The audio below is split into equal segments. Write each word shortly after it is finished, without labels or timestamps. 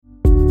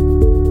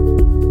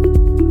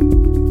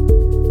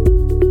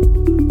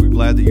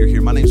you're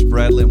here. My name's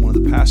Bradley. I'm one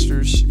of the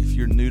pastors. If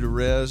you're new to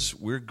Res,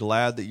 we're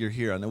glad that you're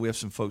here. I know we have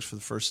some folks for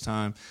the first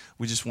time.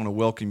 We just want to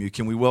welcome you.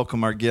 Can we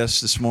welcome our guests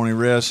this morning,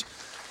 Res?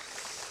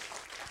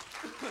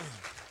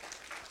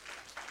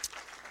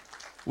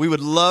 We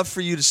would love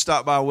for you to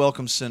stop by a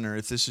Welcome Center.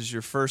 If this is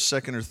your first,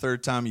 second, or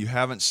third time you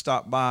haven't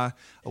stopped by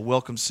a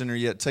Welcome Center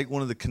yet, take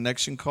one of the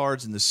connection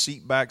cards in the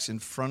seat backs in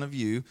front of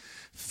you.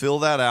 Fill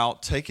that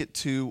out. Take it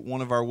to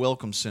one of our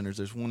Welcome Centers.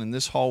 There's one in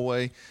this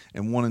hallway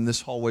and one in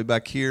this hallway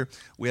back here.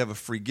 We have a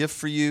free gift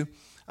for you,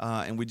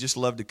 and we'd just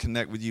love to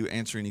connect with you,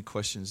 answer any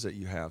questions that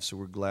you have. So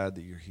we're glad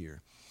that you're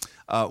here.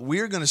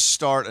 We're going to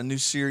start a new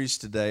series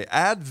today,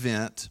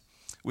 Advent,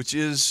 which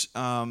is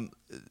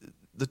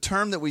the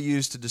term that we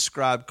use to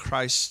describe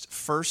Christ's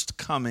first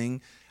coming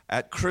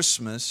at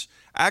Christmas.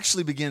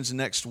 Actually begins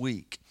next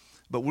week.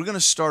 But we're going to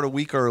start a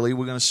week early.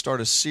 We're going to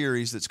start a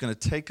series that's going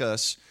to take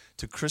us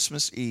to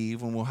Christmas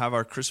Eve, when we'll have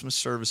our Christmas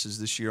services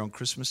this year on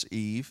Christmas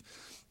Eve.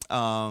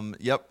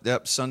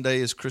 Sunday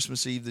is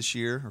Christmas Eve this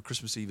year, or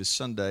Christmas Eve is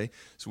Sunday.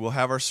 So we'll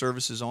have our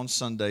services on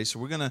Sunday. So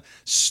we're going to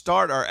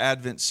start our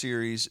Advent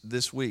series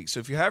this week.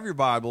 So if you have your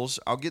Bibles,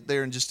 I'll get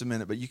there in just a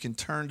minute, but you can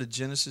turn to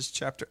Genesis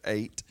chapter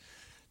 8.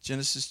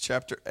 Genesis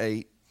chapter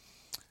 8.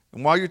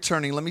 And while you're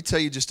turning, let me tell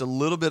you just a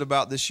little bit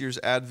about this year's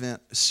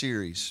Advent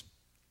series.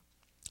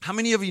 How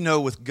many of you know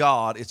with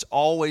God, it's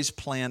always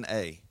plan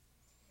A?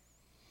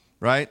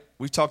 Right?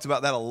 We've talked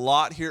about that a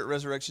lot here at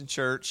Resurrection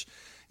Church.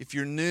 If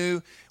you're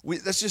new,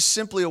 that's just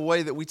simply a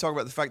way that we talk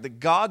about the fact that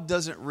God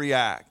doesn't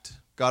react.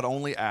 God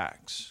only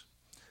acts.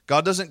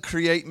 God doesn't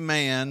create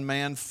man.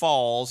 Man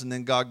falls, and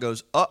then God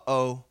goes,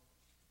 uh-oh.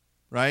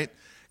 Right?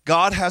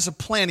 God has a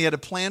plan. He had a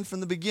plan from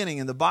the beginning.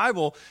 And the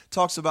Bible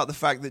talks about the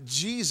fact that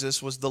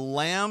Jesus was the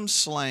lamb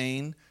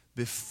slain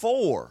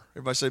before.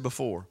 Everybody say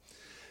before.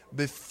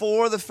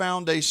 Before the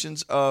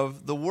foundations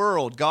of the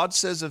world. God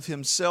says of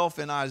himself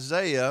in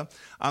Isaiah,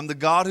 I'm the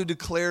God who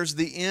declares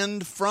the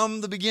end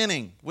from the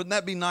beginning. Wouldn't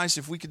that be nice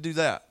if we could do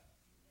that?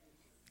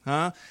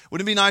 Huh?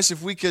 Wouldn't it be nice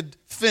if we could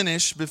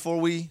finish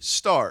before we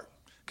start?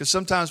 Because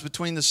sometimes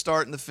between the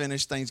start and the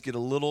finish, things get a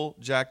little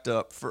jacked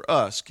up for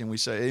us. Can we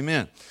say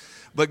amen?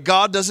 But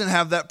God doesn't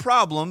have that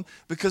problem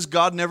because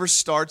God never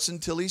starts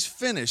until he's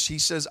finished. He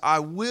says, I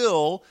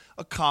will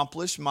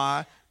accomplish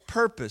my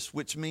purpose,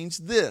 which means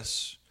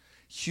this.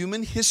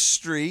 Human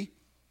history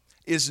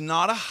is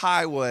not a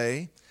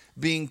highway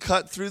being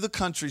cut through the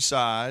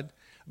countryside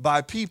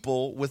by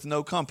people with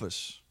no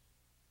compass.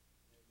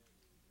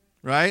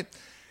 Right?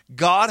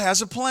 God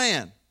has a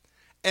plan.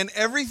 And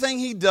everything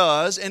he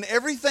does and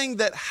everything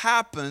that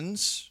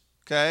happens,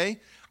 okay,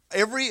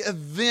 every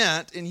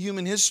event in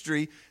human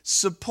history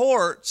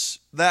supports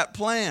that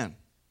plan.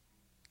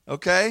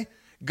 Okay?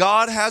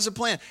 God has a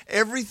plan.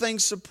 Everything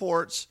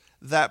supports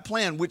that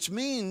plan, which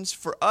means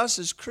for us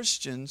as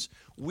Christians,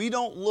 we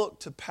don't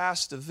look to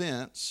past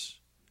events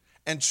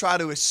and try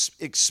to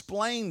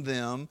explain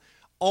them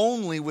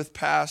only with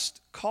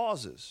past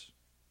causes.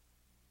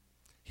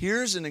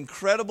 Here's an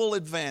incredible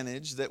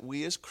advantage that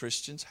we as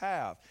Christians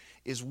have,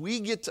 is we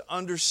get to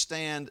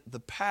understand the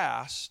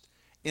past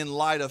in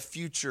light of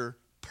future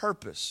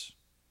purpose,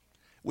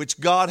 which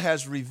God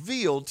has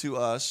revealed to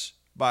us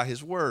by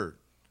his word.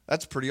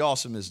 That's pretty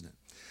awesome, isn't it?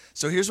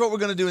 So here's what we're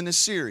going to do in this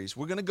series.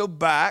 We're going to go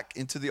back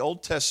into the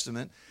Old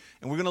Testament,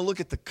 and we're going to look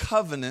at the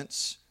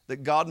covenants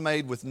that God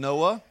made with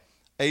Noah,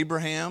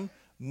 Abraham,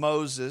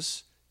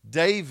 Moses,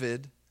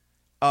 David,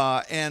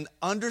 and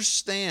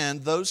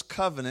understand those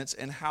covenants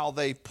and how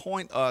they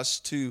point us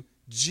to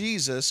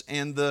Jesus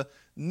and the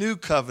new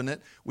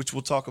covenant, which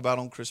we'll talk about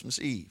on Christmas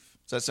Eve.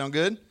 Does that sound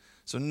good?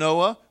 So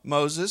Noah,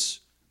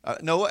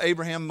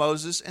 Abraham,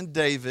 Moses, and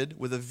David,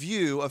 with a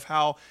view of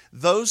how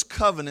those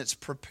covenants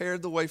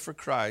prepared the way for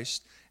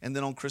Christ. And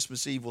then on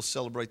Christmas Eve, we'll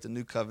celebrate the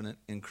new covenant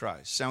in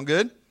Christ. Sound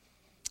good?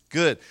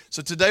 Good.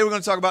 So today we're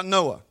going to talk about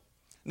Noah.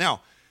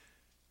 Now,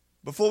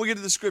 before we get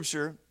to the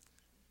scripture,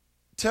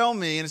 tell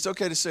me, and it's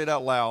okay to say it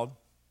out loud,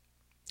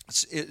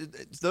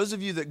 those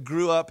of you that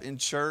grew up in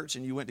church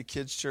and you went to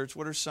kids' church,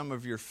 what are some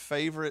of your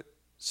favorite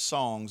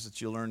songs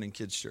that you learned in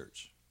kids'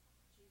 church?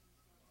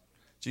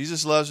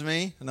 Jesus Loves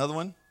Me. Another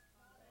one?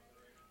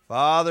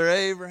 Father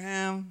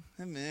Abraham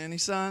and many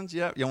sons.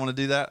 Yeah, y'all want to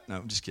do that? No,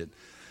 I'm just kidding.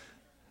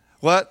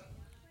 What?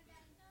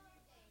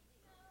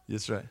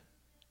 That's right.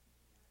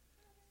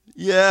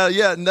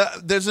 Yeah. No,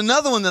 there's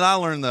another one that I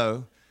learned,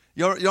 though.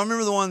 Y'all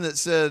remember the one that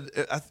said,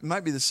 it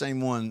might be the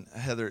same one,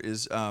 Heather,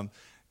 is the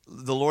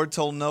Lord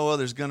told Noah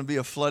there's going to be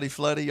a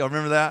floody. Y'all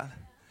remember that?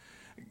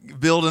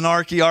 Build an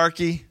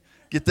arky,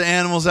 get the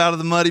animals out of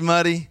the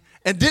muddy.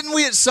 And didn't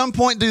we at some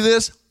point do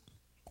this?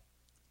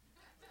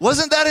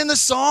 Wasn't that in the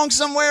song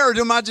somewhere, or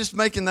am I just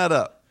making that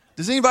up?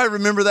 Does anybody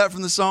remember that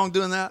from the song,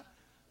 doing that?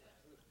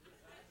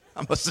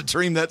 I must have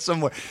dreamed that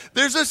somewhere.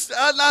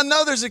 I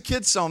know there's a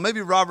kid's song.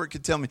 Maybe Robert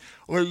could tell me.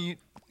 Where you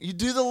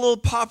do the little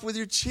pop with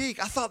your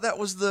cheek. I thought that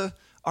was the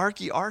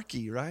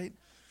arky, right?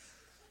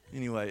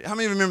 Anyway, how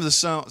many remember the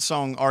song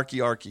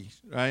arky,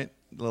 right?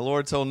 The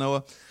Lord told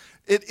Noah.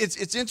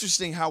 It's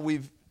interesting how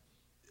we've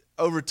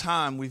over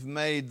time, we've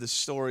made the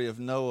story of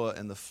Noah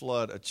and the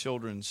flood a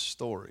children's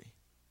story.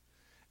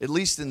 At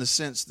least in the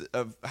sense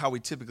of how we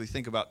typically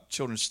think about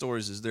children's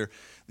stories, is they're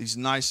these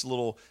nice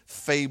little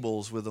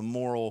fables with a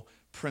moral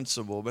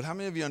principle. But how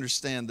many of you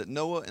understand that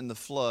Noah and the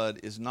flood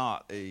is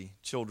not a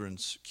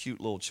cute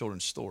little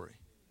children's story?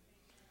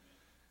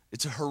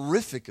 It's a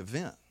horrific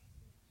event.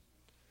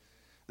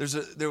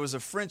 There was a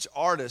French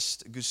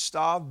artist,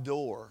 Gustave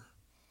Doré.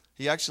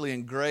 He actually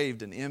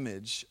engraved an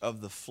image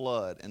of the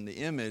flood. And the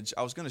image,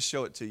 I was going to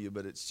show it to you,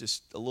 but it's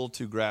just a little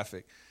too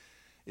graphic.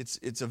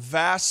 It's a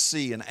vast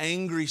sea, an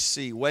angry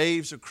sea.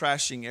 Waves are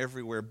crashing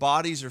everywhere.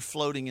 Bodies are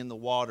floating in the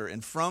water.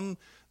 And from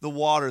the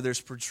water,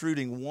 there's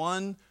protruding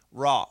one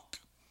rock.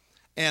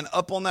 And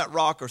up on that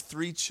rock are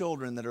 3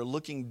 children that are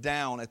looking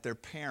down at their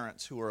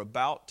parents who are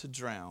about to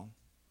drown.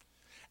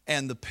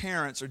 And the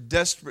parents are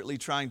desperately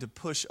trying to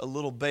push a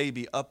little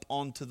baby up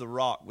onto the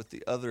rock with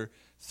the other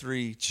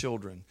 3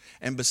 children.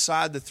 And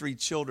beside the 3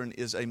 children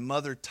is a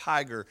mother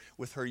tiger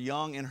with her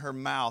young in her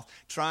mouth,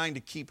 trying to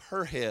keep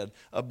her head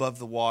above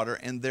the water.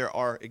 And there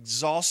are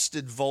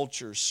exhausted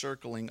vultures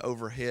circling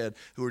overhead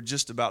who are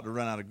just about to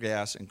run out of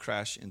gas and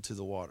crash into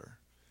the water.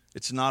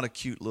 It's not a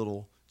cute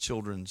little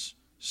children's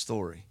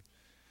story.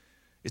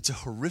 It's a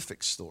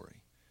horrific story.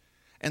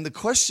 And the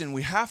question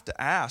we have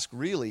to ask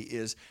really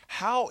is,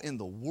 how in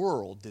the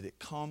world did it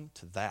come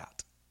to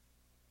that?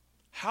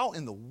 How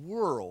in the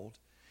world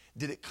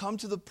did it come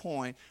to the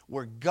point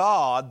where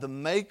God, the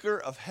maker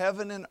of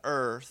heaven and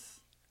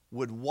earth,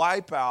 would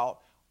wipe out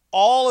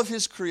all of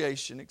his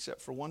creation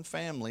except for one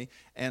family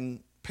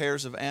and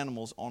pairs of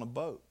animals on a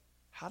boat?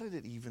 How did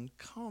it even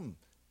come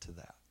to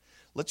that?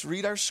 Let's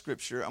read our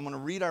scripture. I'm going to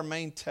read our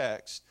main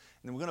text,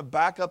 and then we're going to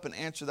back up and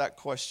answer that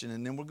question,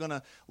 and then we're going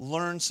to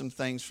learn some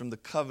things from the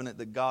covenant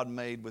that God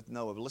made with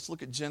Noah. But let's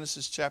look at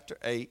Genesis chapter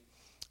 8,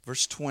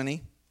 verse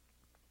 20.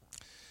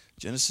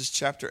 Genesis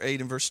chapter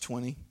 8 and verse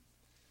 20.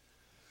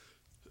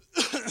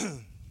 Is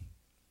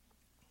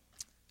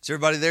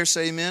everybody there?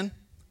 Say amen.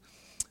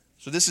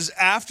 So this is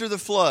after the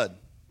flood.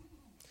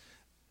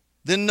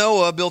 Then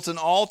Noah built an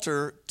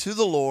altar to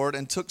the Lord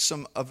and took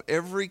some of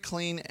every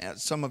clean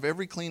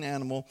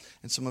animal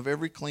and some of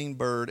every clean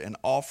bird and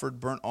offered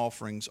burnt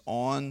offerings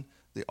on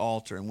the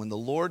altar. And when the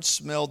Lord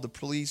smelled the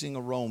pleasing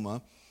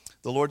aroma,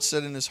 the Lord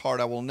said in his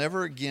heart, I will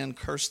never again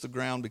curse the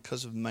ground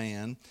because of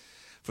man,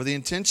 for the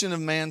intention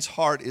of man's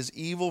heart is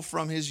evil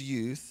from his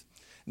youth.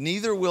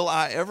 Neither will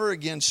I ever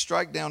again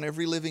strike down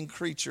every living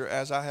creature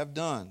as I have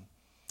done.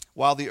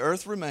 While the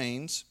earth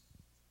remains,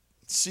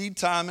 seed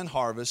time and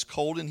harvest,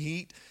 cold and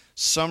heat,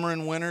 summer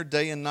and winter,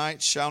 day and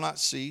night shall not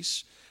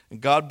cease.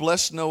 And God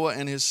blessed Noah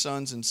and his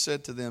sons and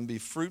said to them, be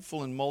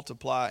fruitful and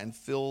multiply and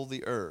fill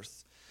the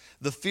earth.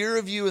 The fear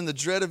of you and the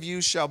dread of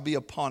you shall be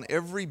upon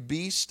every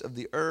beast of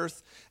the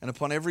earth and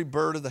upon every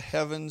bird of the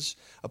heavens,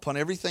 upon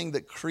everything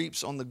that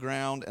creeps on the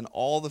ground and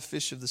all the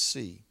fish of the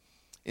sea.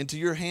 Into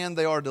your hand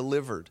they are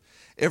delivered.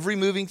 Every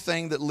moving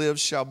thing that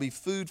lives shall be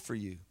food for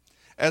you.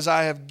 As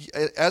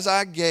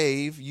I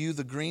gave you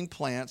the green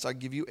plants, I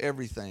give you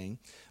everything.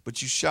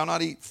 But you shall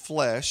not eat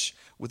flesh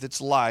with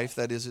its life,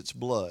 that is its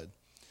blood.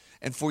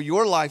 And for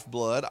your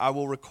lifeblood I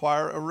will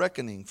require a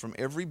reckoning. From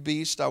every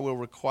beast I will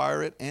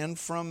require it, and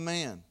from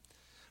man.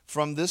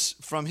 From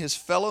his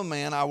fellow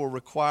man I will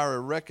require a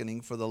reckoning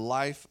for the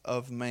life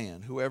of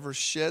man. Whoever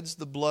sheds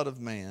the blood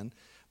of man,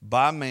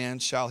 by man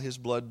shall his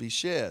blood be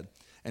shed.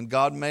 And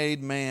God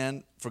made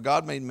man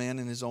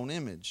in his own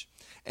image.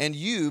 And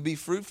you be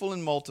fruitful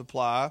and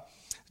multiply,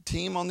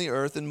 teem on the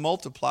earth and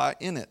multiply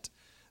in it.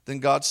 Then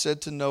God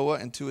said to Noah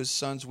and to his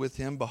sons with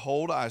him,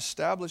 behold, I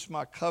establish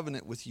my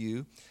covenant with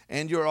you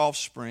and your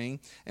offspring,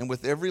 and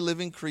with every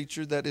living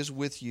creature that is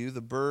with you,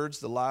 the birds,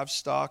 the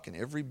livestock, and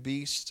every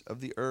beast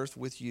of the earth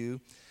with you.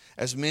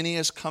 As many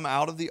as come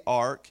out of the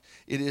ark,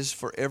 it is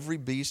for every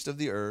beast of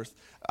the earth.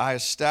 I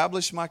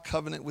establish my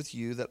covenant with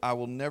you that I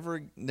will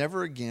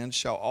never again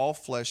shall all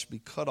flesh be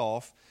cut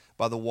off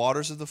by the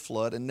waters of the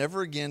flood, and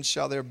never again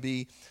shall there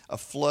be a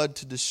flood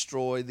to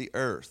destroy the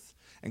earth.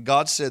 And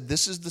God said,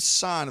 this is the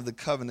sign of the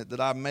covenant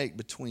that I make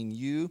between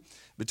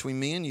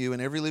me and you,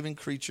 and every living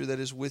creature that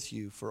is with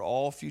you for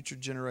all future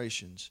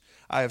generations.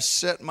 I have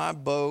set my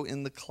bow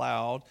in the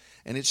cloud,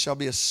 and it shall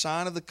be a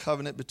sign of the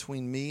covenant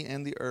between me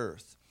and the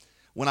earth.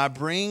 When I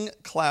bring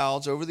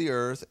clouds over the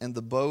earth, and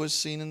the bow is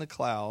seen in the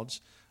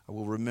clouds, I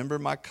will remember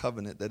my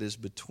covenant that is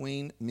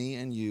between me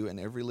and you and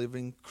every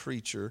living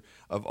creature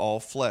of all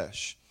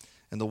flesh.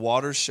 And the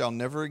waters shall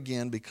never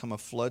again become a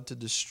flood to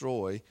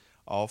destroy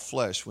all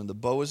flesh. When the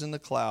bow is in the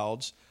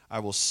clouds, I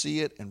will see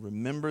it and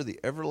remember the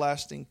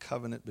everlasting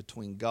covenant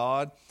between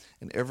God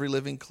and every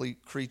living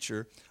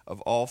creature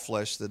of all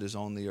flesh that is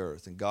on the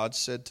earth. And God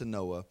said to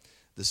Noah,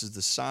 this is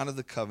the sign of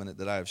the covenant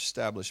that I have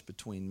established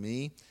between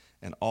me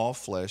and all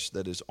flesh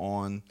that is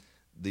on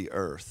the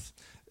earth.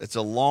 It's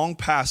a long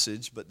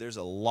passage, but there's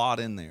a lot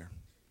in there.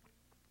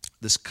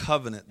 This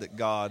covenant that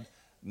God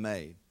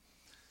made.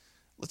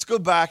 Let's go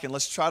back and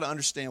let's try to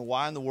understand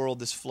why in the world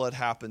this flood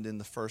happened in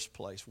the first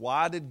place.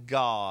 Why did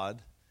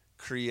God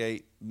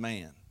create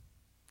man?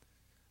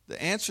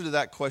 The answer to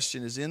that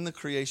question is in the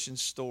creation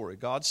story.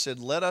 God said,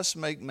 let us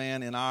make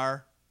man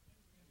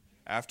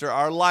after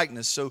our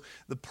likeness. So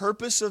the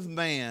purpose of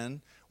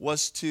man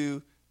was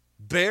to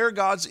bear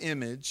God's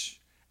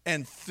image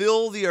and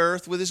fill the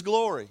earth with His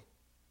glory.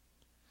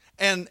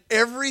 And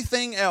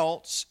everything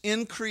else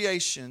in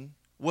creation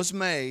was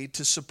made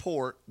to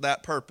support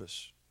that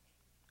purpose.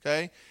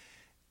 Okay?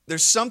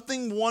 There's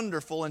something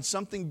wonderful and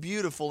something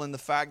beautiful in the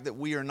fact that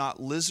we are not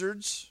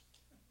lizards.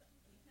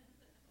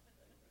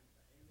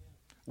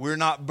 We're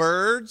not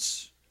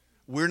birds.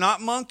 We're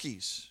not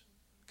monkeys.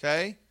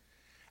 Okay?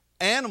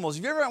 Animals.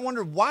 Have you ever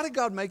wondered, why did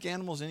God make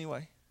animals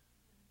anyway?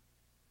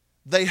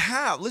 They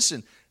have,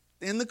 listen,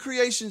 in the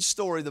creation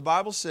story, the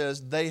Bible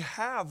says they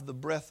have the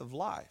breath of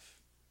life,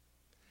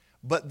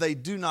 but they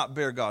do not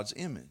bear God's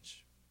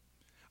image.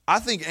 I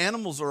think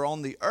animals are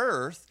on the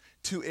earth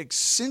to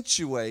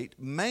accentuate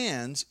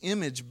man's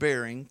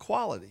image-bearing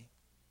quality.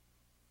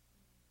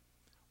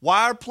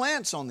 Why are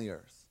plants on the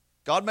earth?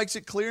 God makes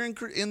it clear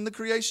in the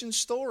creation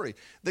story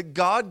that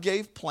God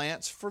gave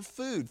plants for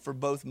food for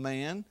both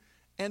man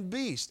and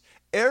beast.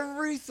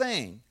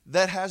 Everything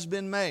that has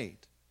been made,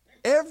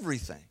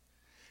 everything,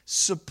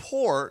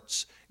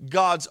 supports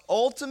God's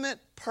ultimate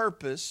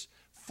purpose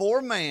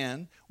for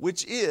man,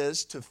 which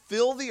is to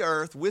fill the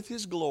earth with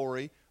His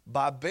glory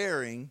by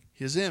bearing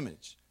His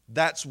image.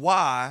 That's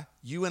why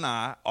you and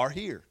I are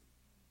here.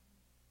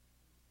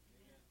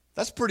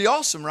 That's pretty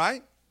awesome,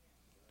 right?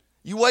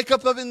 You wake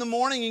up in the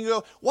morning and you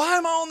go, why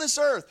am I on this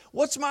earth?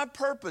 What's my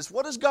purpose?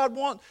 What does God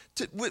want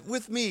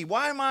with me?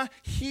 Why am I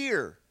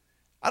here?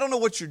 I don't know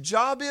what your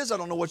job is. I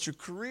don't know what your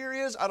career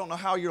is. I don't know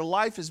how your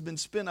life has been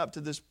spent up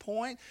to this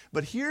point.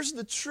 But here's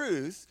the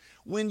truth.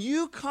 When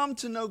you come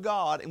to know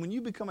God and when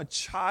you become a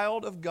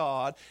child of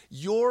God,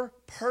 your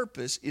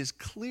purpose is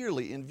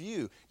clearly in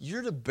view.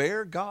 You're to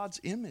bear God's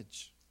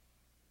image.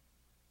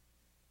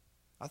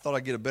 I thought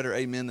I'd get a better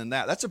amen than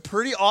that. That's a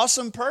pretty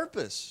awesome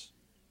purpose.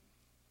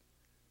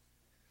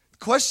 The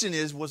question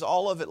is, was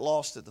all of it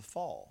lost at the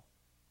fall?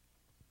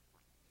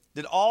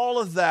 Did all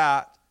of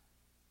that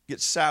get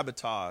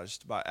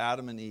sabotaged by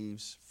Adam and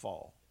Eve's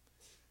fall?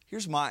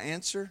 Here's my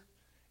answer: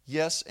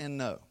 yes and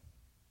no.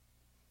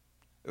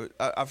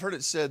 I've heard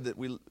it said that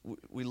we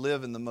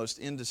live in the most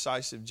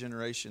indecisive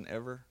generation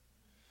ever.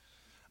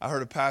 I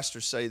heard a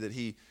pastor say that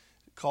he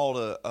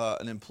called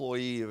an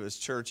employee of his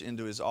church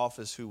into his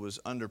office who was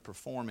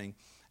underperforming,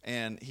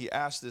 and he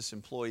asked this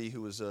employee,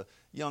 who was a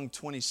young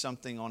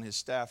 20-something on his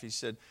staff, he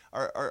said,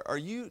 do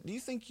you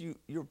think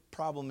your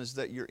problem is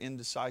that you're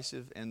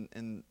indecisive?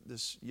 And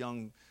this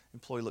young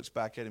employee looks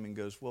back at him and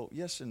goes, well,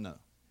 yes and no.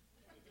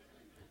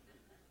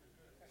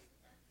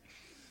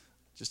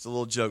 Just a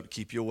little joke to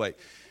keep you awake.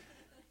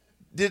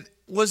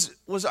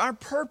 Was our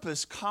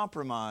purpose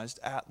compromised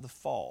at the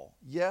fall?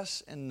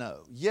 Yes and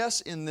no.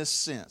 Yes, in this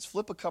sense.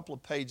 Flip a couple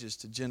of pages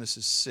to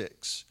Genesis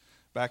 6.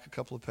 Back a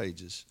couple of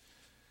pages.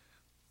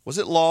 Was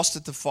it lost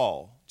at the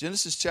fall?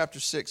 Genesis chapter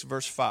 6,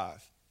 verse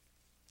 5.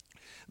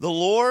 The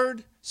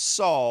Lord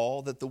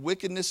saw that the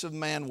wickedness of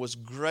man was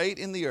great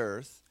in the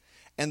earth,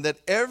 and that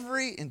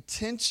every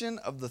intention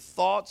of the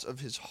thoughts of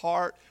his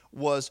heart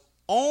was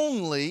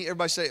only,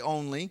 everybody say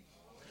only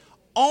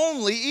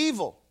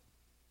evil.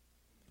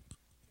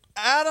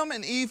 Adam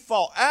and Eve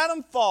fall.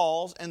 Adam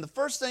falls, and the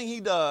first thing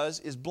he does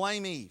is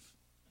blame Eve.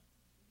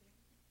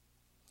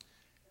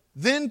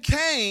 Then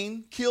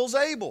Cain kills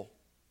Abel.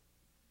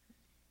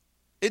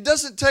 It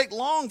doesn't take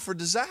long for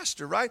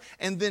disaster, right?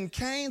 And then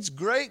Cain's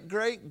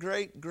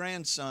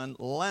great-great-great-grandson,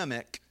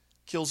 Lamech,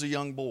 kills a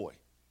young boy.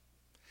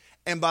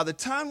 And by the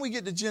time we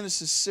get to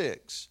Genesis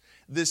 6,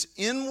 this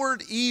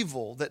inward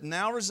evil that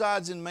now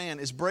resides in man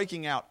is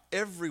breaking out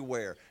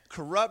everywhere.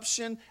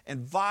 Corruption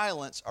and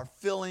violence are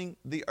filling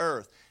the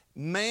earth.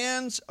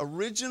 Man's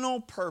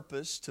original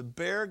purpose to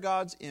bear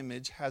God's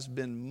image has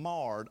been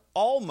marred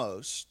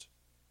almost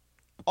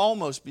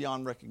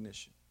beyond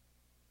recognition.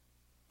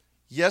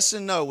 Yes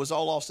and no was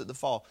all lost at the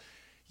fall.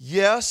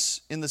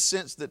 Yes, in the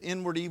sense that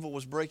inward evil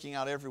was breaking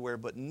out everywhere,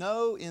 but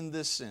no in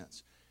this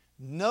sense.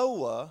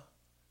 Noah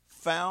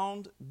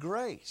found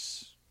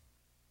grace.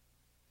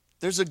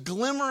 There's a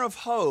glimmer of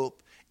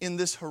hope in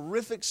this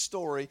horrific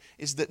story,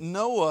 is that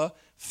Noah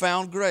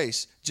found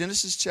grace.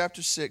 Genesis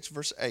chapter 6,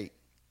 verse 8.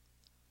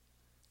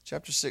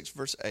 Chapter 6,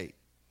 verse 8.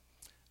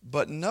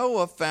 But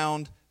Noah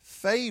found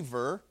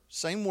favor,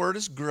 same word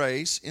as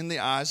grace, in the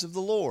eyes of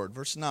the Lord.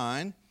 Verse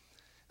 9.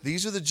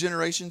 These are the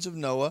generations of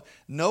Noah.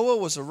 Noah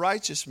was a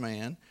righteous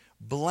man,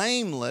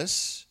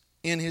 blameless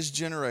in his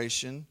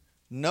generation.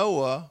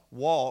 Noah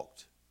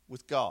walked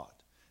with God.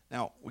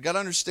 Now, we got to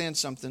understand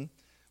something.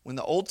 When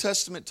the Old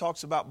Testament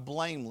talks about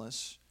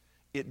blameless,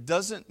 it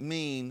doesn't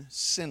mean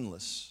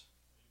sinless.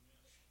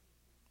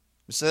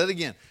 Let me say that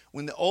again.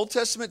 When the Old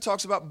Testament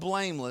talks about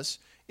blameless,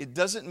 it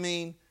doesn't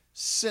mean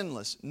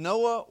sinless.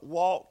 Noah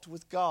walked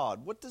with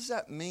God. What does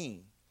that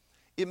mean?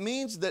 It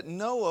means that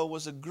Noah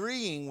was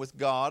agreeing with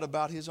God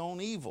about his own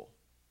evil.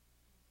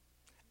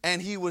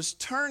 And he was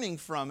turning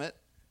from it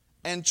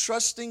and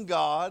trusting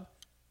God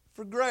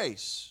for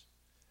grace.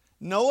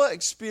 Noah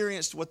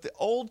experienced what the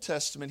Old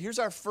Testament, here's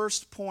our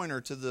first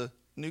pointer to the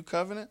New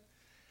Covenant.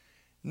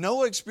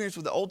 Noah experienced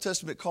what the Old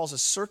Testament calls a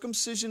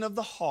circumcision of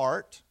the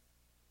heart,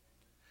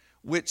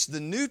 which the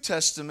New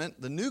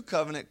Testament, the New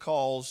Covenant,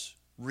 calls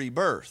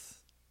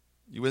rebirth.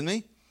 You with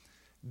me?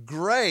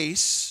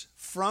 Grace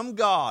from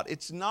God.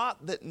 It's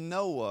not that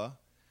Noah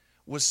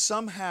was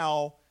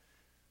somehow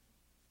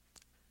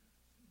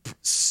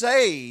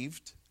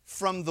saved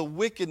from the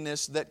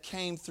wickedness that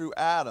came through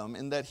Adam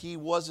and that he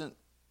wasn't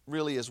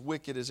really as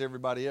wicked as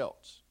everybody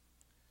else.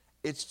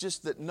 It's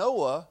just that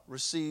Noah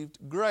received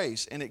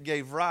grace and it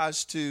gave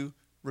rise to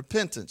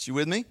repentance. You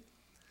with me?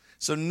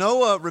 So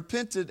Noah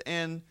repented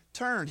and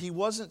turned. He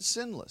wasn't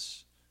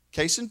sinless.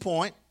 Case in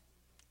point,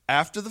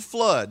 after the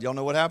flood, y'all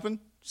know what happened?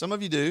 Some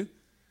of you do.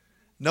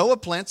 Noah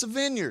plants a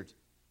vineyard.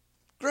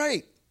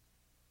 Great.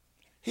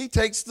 He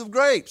takes the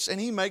grapes and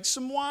he makes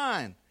some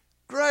wine.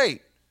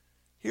 Great.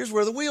 Here's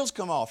where the wheels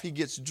come off. He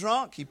gets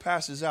drunk, he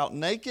passes out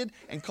naked,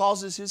 and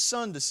causes his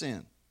son to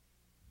sin.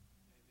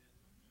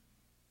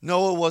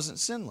 Noah wasn't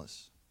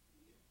sinless.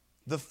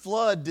 The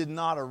flood did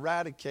not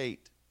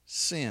eradicate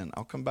sin.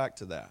 I'll come back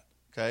to that.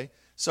 Okay?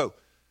 So,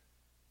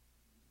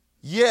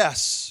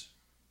 yes,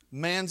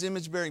 man's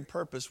image-bearing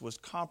purpose was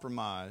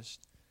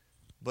compromised,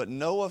 but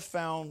Noah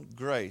found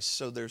grace,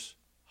 so there's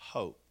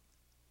hope.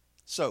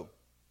 So,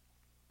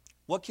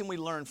 what can we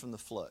learn from the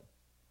flood?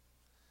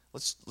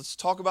 Let's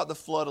talk about the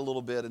flood a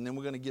little bit, and then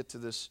we're going to get to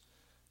this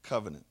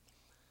covenant.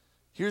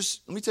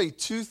 Let me tell you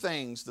two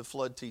things the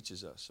flood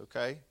teaches us,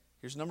 okay?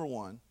 Here's number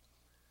one.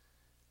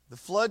 The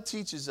flood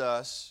teaches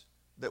us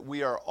that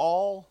we are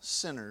all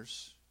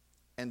sinners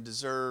and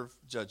deserve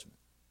judgment.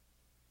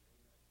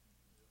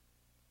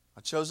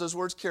 I chose those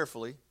words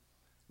carefully.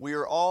 We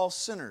are all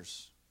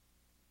sinners.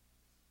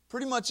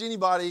 Pretty much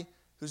anybody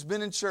who's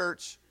been in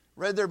church,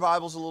 read their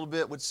Bibles a little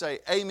bit, would say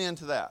amen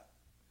to that.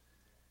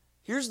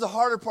 Here's the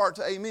harder part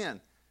to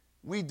amen.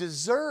 We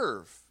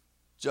deserve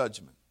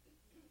judgment.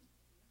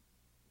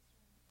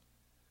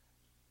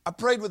 I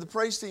prayed with the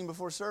praise team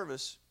before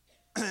service,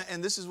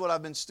 and this is what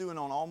I've been stewing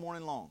on all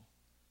morning long.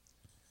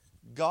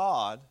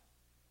 God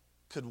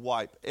could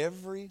wipe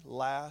every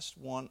last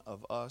one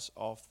of us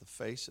off the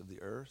face of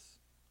the earth,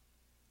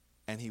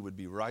 and He would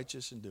be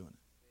righteous in doing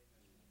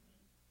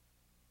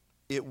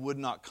it. It would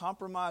not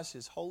compromise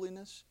His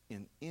holiness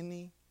in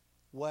any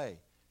way,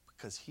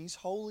 because He's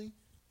holy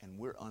and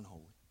we're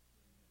unholy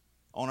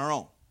on our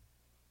own.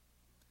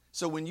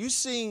 So when you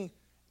sing,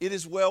 "It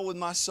is well with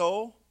my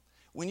soul,"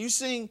 when you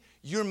sing,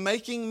 "You're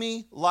making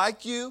me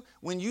like you,"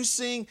 when you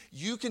sing,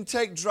 "You can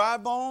take dry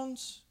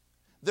bones,"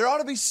 there ought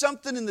to be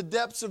something in the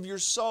depths of your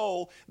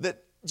soul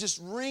that just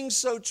rings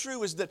so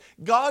true, is that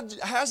God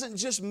hasn't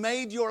just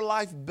made your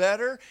life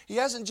better. He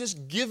hasn't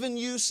just given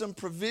you some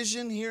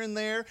provision here and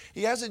there.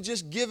 He hasn't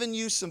just given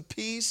you some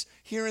peace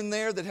here and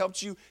there that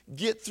helps you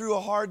get through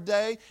a hard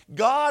day.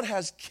 God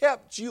has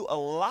kept you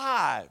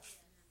alive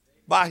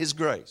by His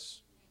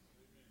grace.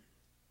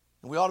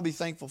 And we ought to be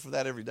thankful for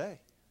that every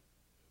day.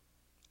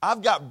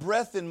 I've got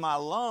breath in my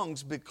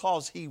lungs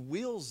because He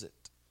wills it.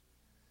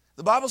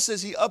 The Bible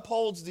says He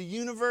upholds the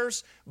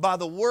universe by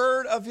the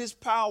word of His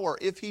power.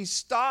 If He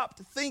stopped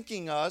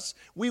thinking us,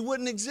 we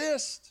wouldn't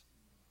exist.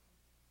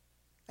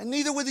 And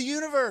neither would the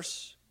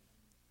universe.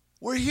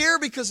 We're here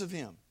because of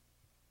Him.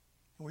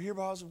 And we're here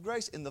because of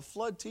grace. And the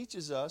flood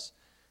teaches us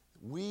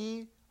that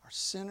we are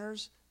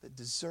sinners that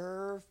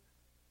deserve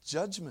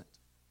judgment.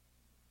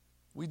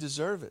 We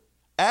deserve it.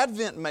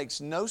 Advent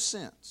makes no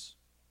sense.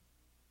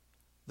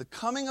 The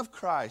coming of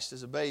Christ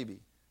as a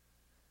baby,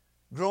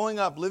 growing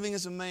up, living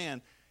as a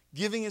man,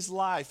 giving His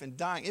life and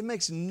dying, it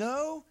makes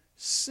no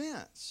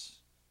sense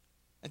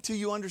until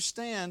you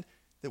understand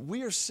that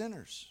we are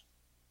sinners.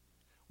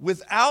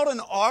 Without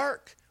an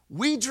ark,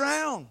 we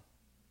drown.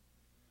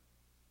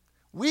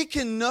 We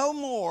can no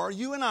more,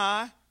 you and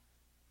I,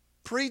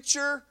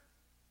 preacher,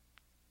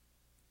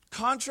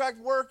 contract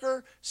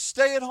worker,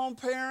 stay-at-home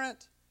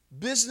parent,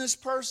 business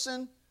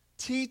person,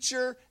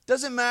 teacher,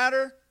 doesn't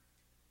matter.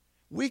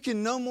 We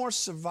can no more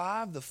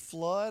survive the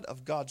flood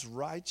of God's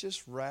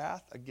righteous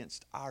wrath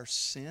against our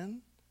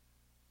sin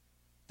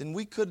than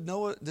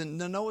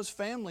Noah's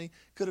family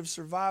could have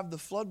survived the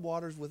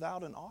floodwaters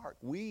without an ark.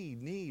 We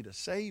need a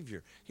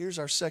Savior. Here's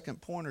our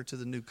second pointer to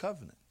the new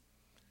covenant.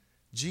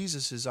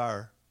 Jesus is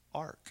our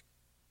ark.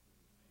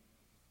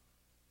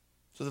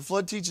 So the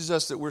flood teaches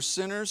us that we're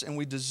sinners and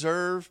we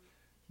deserve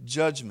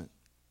judgment.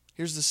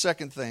 Here's the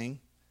second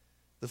thing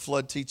the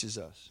flood teaches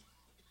us.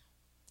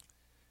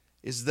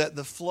 Is that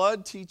the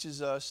flood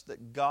teaches us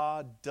that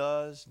God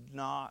does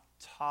not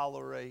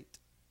tolerate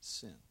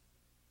sin.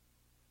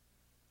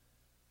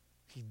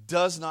 He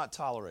does not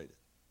tolerate it.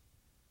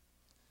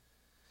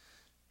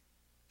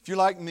 If you're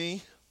like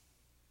me,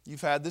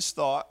 you've had this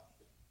thought.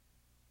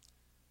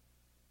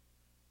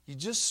 You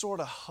just sort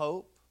of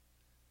hope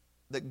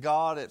that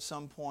God at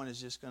some point is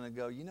just going to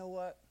go, you know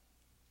what?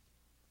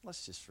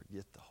 Let's just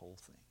forget the whole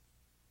thing.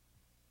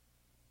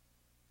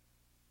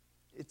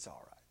 It's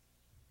all right.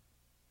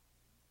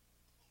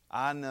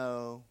 I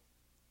know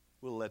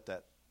we'll let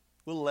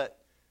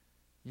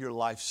your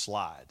life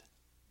slide.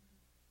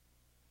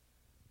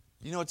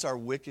 You know it's our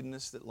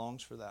wickedness that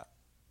longs for that.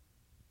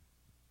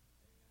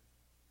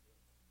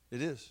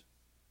 It is.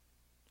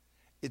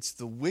 It's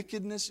the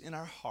wickedness in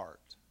our heart.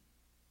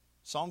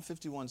 Psalm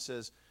 51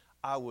 says,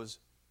 I was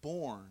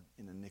born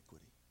in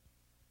iniquity.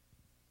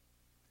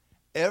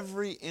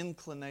 Every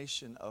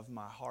inclination of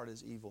my heart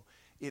is evil.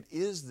 It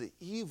is the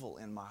evil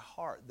in my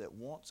heart that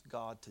wants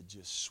God to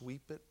just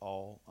sweep it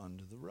all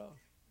under the rug.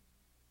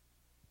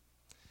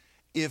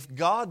 If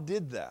God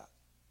did that,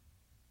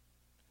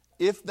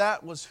 if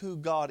that was who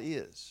God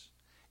is,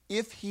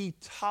 if He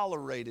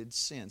tolerated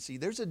sin. See,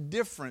 there's a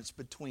difference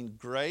between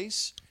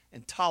grace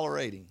and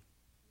tolerating.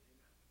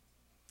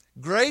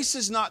 Grace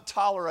is not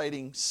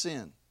tolerating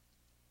sin.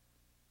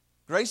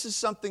 Grace is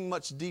something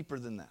much deeper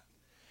than that.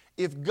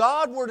 If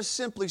God were to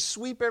simply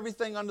sweep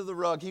everything under the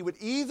rug, He would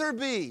either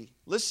be,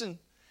 listen,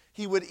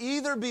 He would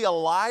either be a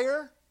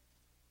liar,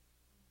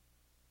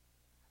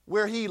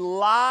 where He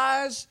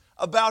lies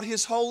about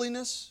His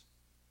holiness,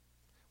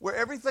 where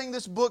everything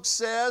this book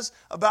says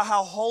about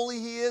how holy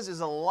He is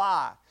a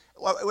lie.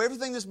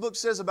 Everything this book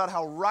says about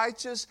how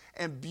righteous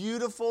and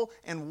beautiful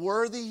and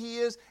worthy He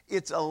is,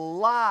 it's a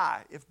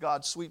lie if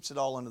God sweeps it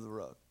all under the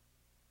rug.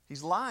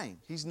 He's lying.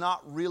 He's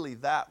not really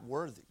that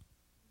worthy.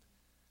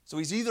 So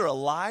He's either a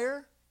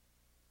liar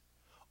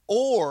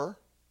or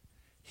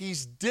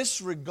He's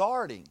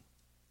disregarding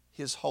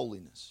His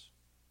holiness.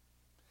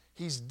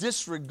 He's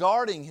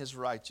disregarding His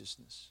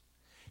righteousness.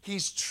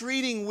 He's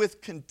treating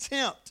with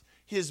contempt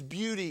His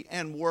beauty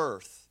and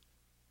worth.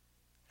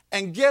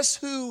 And guess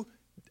who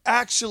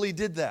actually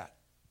did that?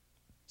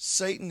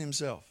 Satan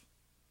himself.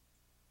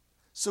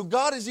 So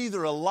God is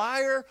either a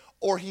liar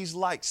or He's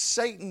like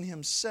Satan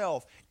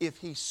himself if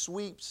He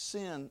sweeps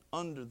sin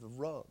under the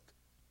rug.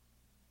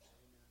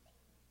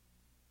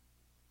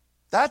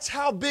 That's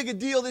how big a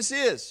deal this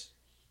is.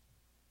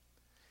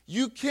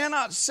 You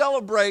cannot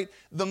celebrate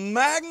the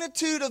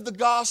magnitude of the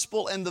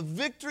gospel and the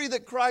victory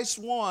that Christ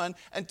won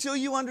until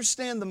you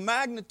understand the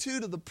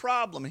magnitude of the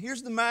problem. And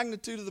here's the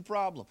magnitude of the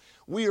problem.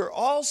 We are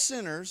all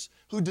sinners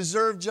who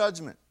deserve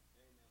judgment.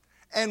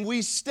 And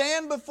we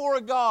stand before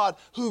a God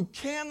who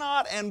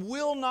cannot and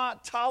will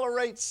not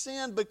tolerate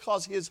sin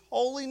because His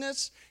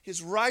holiness,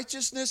 His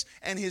righteousness,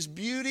 and His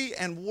beauty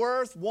and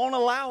worth won't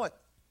allow it.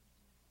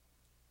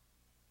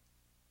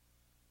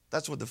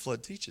 That's what the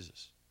flood teaches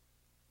us.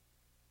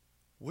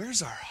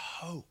 Where's our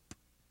hope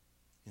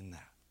in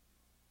that?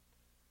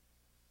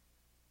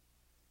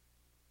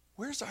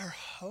 Where's our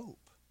hope?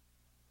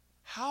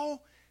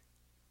 How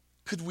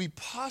could we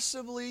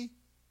possibly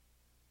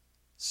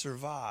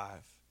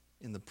survive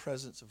in the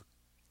presence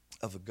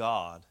of a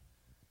God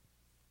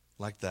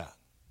like that?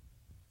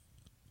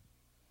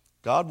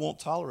 God won't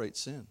tolerate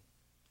sin.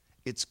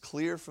 It's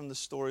clear from the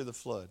story of the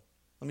flood.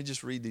 Let me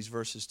just read these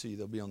verses to you.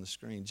 They'll be on the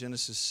screen.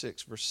 Genesis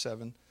 6, verse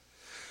 7.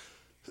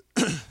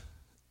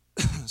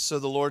 So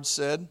the Lord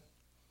said,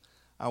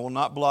 I will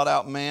not blot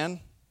out man.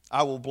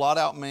 I will blot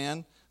out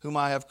man, whom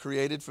I have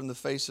created from the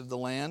face of the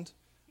land,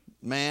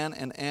 man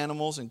and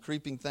animals and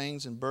creeping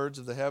things and birds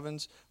of the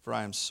heavens, for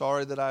I am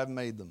sorry that I have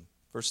made them.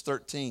 Verse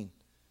 13.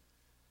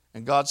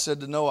 And God said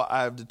to Noah,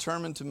 I have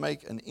determined to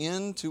make an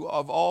end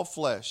of all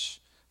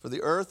flesh, for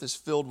the earth is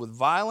filled with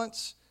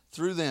violence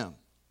through them.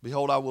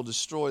 Behold, I will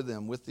destroy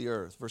them with the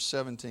earth. Verse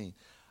 17.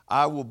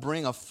 I will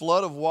bring a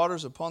flood of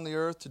waters upon the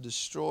earth to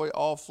destroy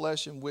all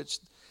flesh in which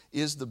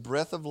is the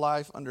breath of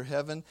life under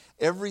heaven.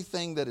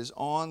 Everything that is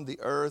on the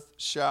earth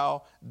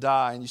shall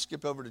die. And you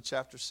skip over to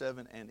chapter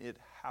 7 and it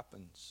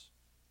happens.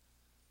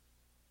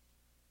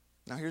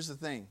 Now here's the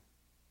thing.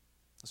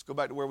 Let's go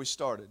back to where we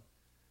started.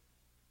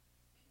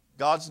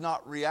 God's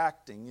not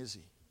reacting, is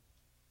He?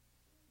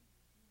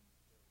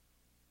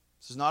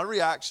 This is not a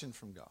reaction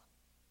from God.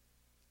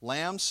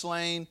 Lamb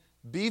slain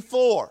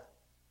before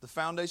the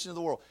foundation of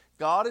the world.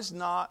 God is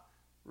not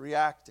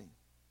reacting.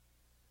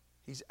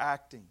 He's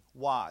acting.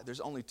 Why? There's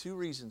only two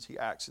reasons He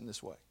acts in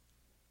this way.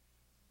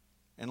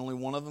 And only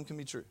one of them can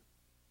be true.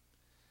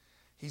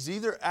 He's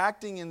either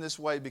acting in this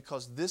way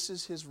because this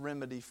is His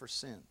remedy for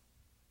sin.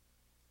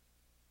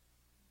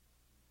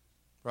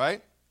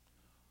 Right?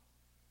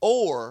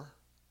 Or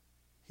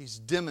He's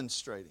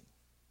demonstrating.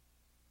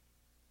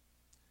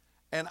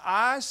 And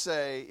I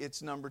say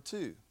it's number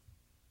two.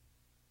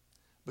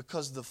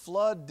 Because the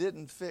flood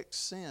didn't fix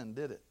sin,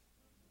 did it?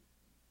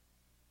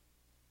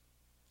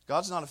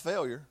 God's not a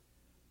failure.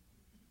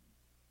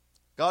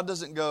 God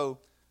doesn't go,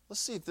 let's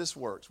see if this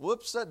works.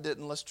 Whoops, that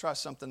didn't. Let's try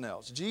something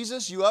else.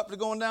 Jesus, you up to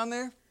going down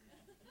there?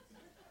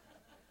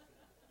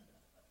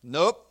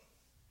 Nope.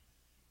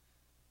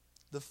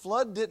 The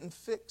flood didn't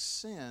fix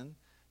sin,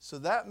 so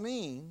that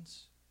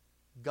means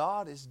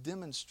God is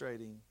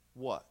demonstrating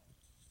what?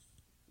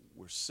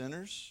 We're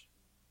sinners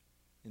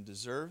and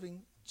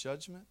deserving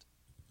judgment.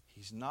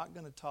 He's not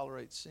going to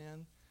tolerate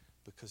sin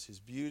because His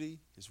beauty,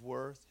 His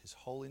worth, His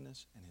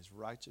holiness, and His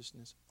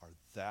righteousness are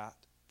that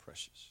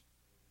precious.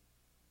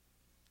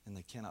 And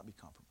they cannot be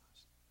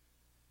compromised.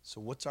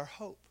 So what's our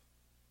hope?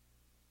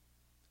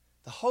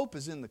 The hope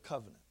is in the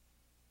covenant.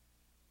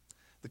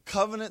 The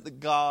covenant that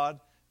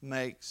God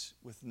makes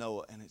with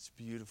Noah, and it's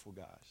beautiful,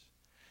 guys.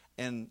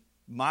 And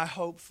my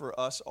hope for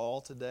us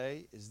all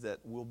today is that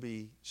we'll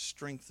be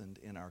strengthened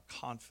in our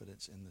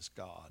confidence in this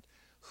God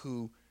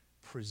who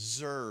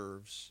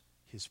preserves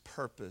his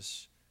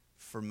purpose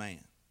for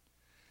man.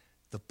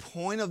 The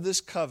point of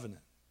this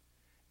covenant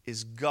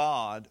is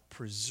God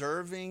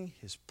preserving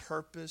his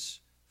purpose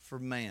for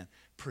man,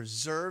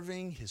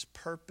 preserving his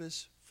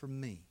purpose for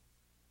me.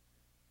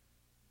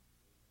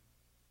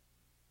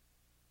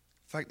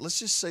 In fact, let's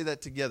just say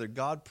that together.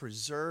 God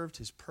preserved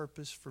his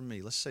purpose for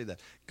me. Let's say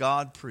that.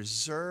 God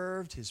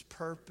preserved his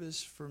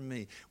purpose for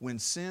me. When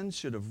sin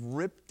should have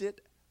ripped it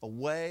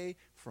away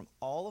from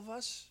all of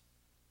us,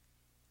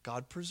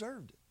 God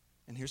preserved it.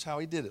 And here's how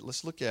he did it.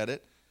 Let's look at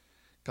it.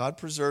 God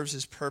preserves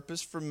his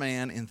purpose for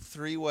man in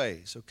 3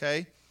 ways,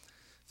 okay?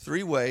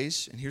 3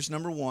 ways. And here's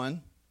number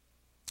 1.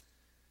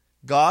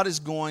 God is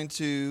going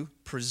to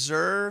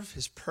preserve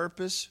his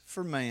purpose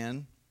for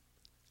man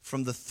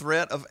from the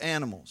threat of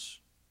animals.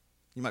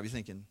 You might be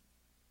thinking,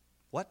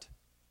 what?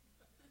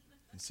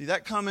 See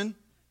that coming?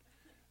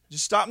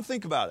 Just stop and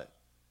think about it.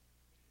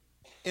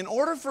 In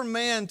order for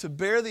man to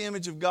bear the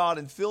image of God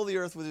and fill the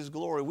earth with his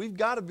glory, we've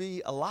got to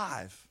be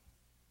alive.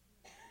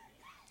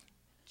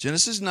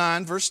 Genesis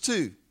 9, verse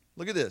 2.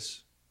 Look at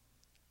this.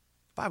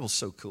 The Bible's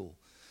so cool.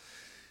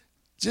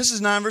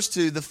 Genesis 9, verse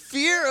 2. The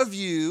fear of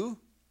you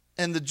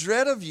and the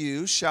dread of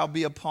you shall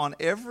be upon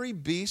every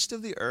beast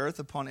of the earth,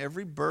 upon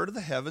every bird of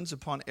the heavens,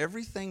 upon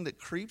everything that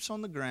creeps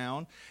on the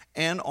ground,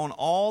 and on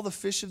all the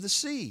fish of the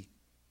sea.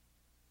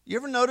 You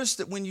ever notice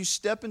that when you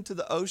step into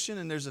the ocean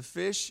and there's a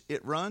fish,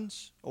 it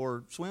runs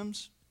or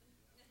swims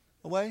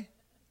away?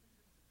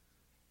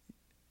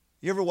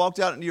 You ever walked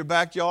out into your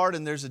backyard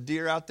and there's a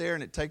deer out there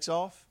and it takes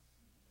off?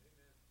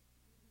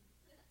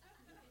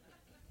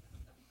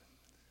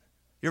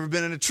 You ever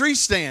been in a tree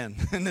stand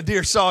and the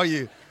deer saw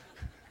you?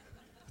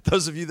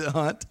 Those of you that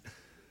hunt.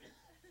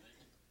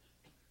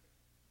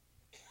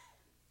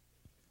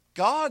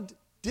 God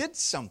did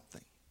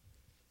something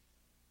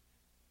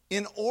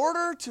in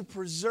order to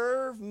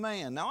preserve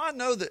man. Now, I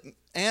know that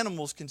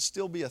animals can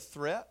still be a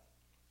threat,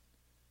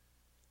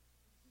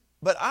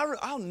 but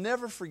I'll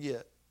never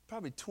forget,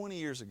 probably 20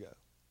 years ago,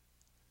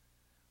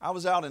 I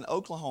was out in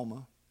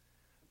Oklahoma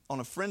on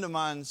a friend of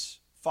mine's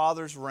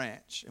father's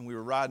ranch, and we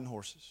were riding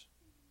horses.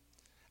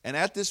 And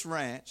at this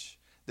ranch,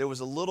 there was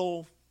a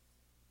little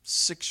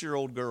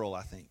 6-year-old girl,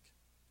 I think,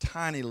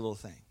 tiny little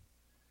thing,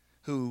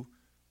 who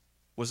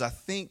was, I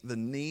think, the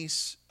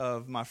niece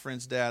of my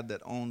friend's dad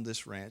that owned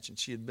this ranch, and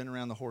she had been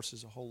around the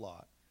horses a whole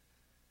lot.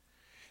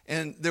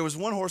 And there was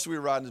one horse we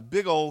were riding, this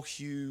big old,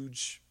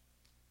 huge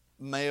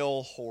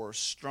male horse,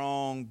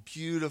 strong,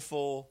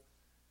 beautiful.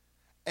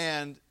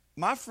 And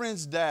my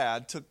friend's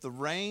dad took the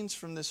reins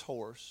from this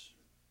horse.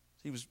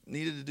 He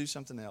needed to do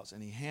something else,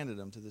 and he handed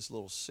them to this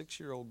little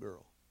 6-year-old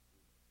girl.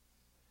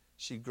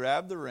 She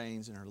grabbed the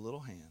reins in her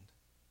little hand.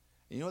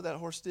 And you know what that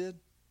horse did?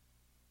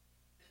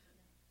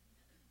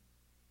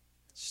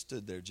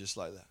 Stood there just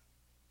like that.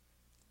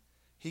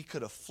 He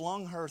could have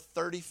flung her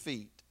 30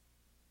 feet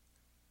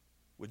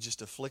with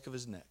just a flick of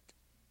his neck.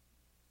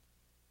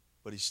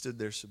 But he stood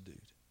there subdued.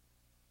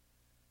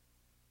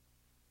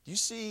 Do you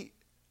see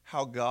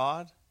how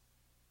God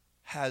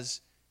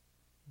has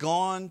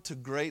gone to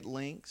great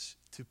lengths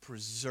to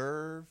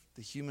preserve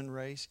the human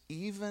race,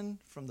 even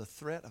from the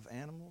threat of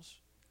animals?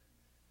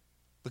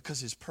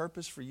 Because his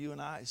purpose for you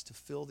and I is to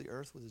fill the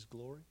earth with his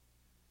glory.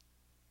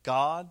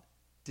 God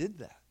did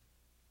that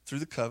through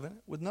the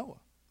covenant with Noah.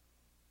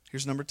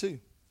 Here's number 2.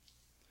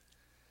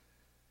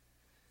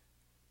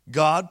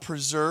 God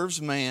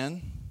preserves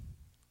man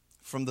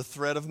from the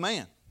threat of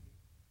man.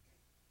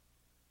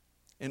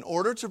 In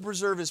order to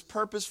preserve his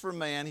purpose for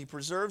man, he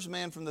preserves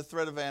man from the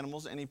threat of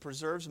animals, and he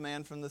preserves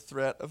man from the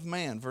threat of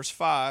man. Verse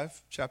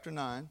 5, chapter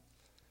 9.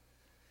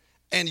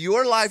 And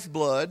your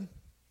lifeblood,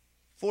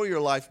 for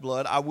your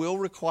lifeblood, I will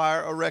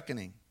require a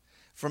reckoning.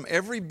 From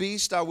every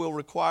beast I will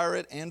require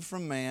it, and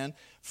from man.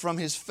 From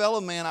his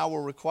fellow man I will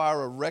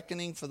require a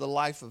reckoning for the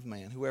life of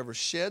man. Whoever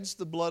sheds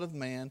the blood of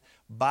man,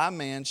 by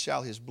man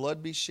shall his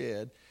blood be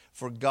shed,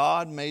 for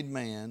God made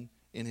man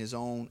in his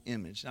own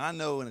image. Now, I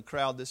know in a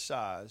crowd this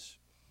size,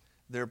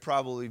 there are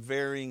probably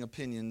varying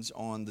opinions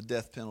on the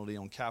death penalty,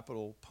 on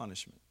capital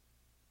punishment.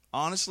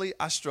 Honestly,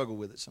 I struggle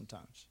with it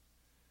sometimes.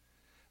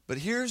 But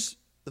here's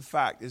the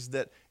fact, is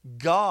that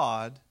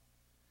God,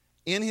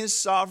 in his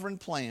sovereign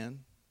plan,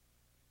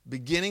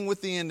 beginning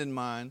with the end in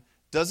mind,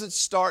 doesn't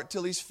start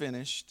till he's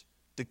finished,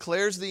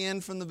 declares the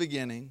end from the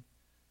beginning.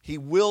 He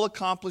will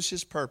accomplish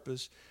his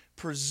purpose,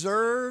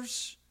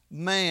 preserves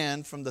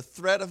man from the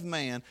threat of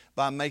man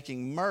by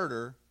making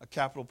murder a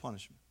capital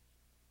punishment.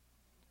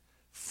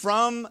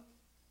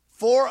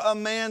 For a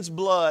man's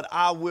blood,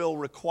 I will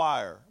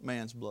require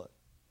man's blood.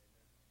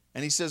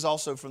 And he says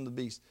also from the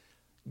beast.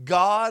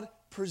 God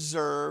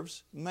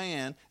preserves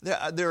man.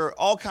 There are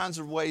all kinds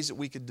of ways that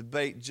we could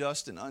debate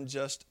just and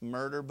unjust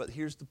murder, but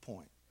here's the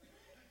point.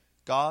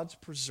 God's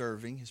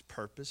preserving his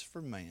purpose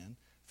for man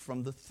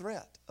from the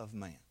threat of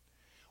man.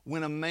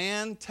 When a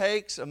man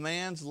takes a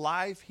man's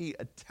life, he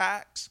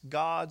attacks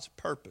God's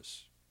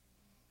purpose.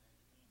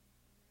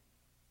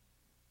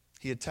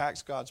 He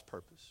attacks God's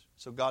purpose.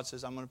 So God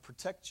says, I'm going to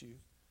protect you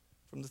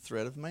from the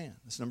threat of man.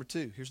 That's number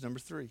 2. Here's number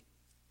 3.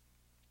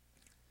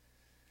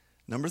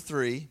 Number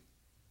 3,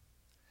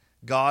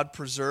 God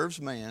preserves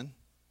man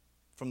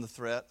from the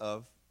threat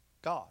of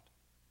God.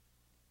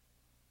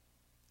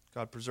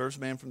 God preserves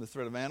man from the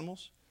threat of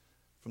animals,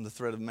 from the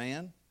threat of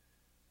man,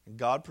 and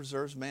God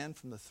preserves man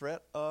from the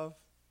threat of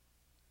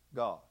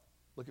God.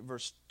 Look at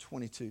verse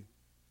 22.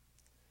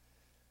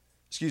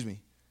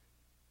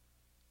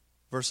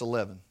 Verse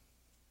 11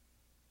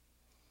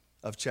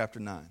 of chapter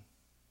 9.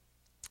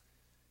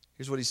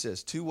 Here's what he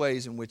says. 2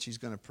 ways in which he's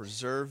going to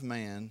preserve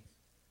man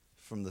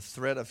from the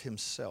threat of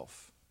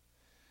himself.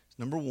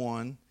 Number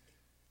 1,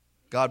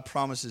 God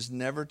promises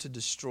never to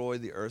destroy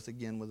the earth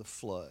again with a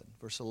flood.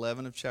 Verse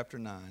 11 of chapter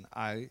 9.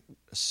 I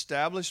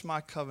establish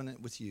my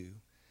covenant with you,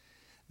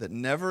 that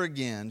never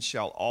again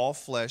shall all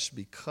flesh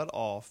be cut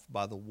off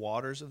by the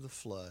waters of the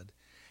flood,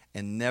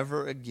 and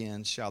never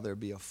again shall there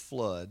be a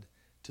flood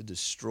to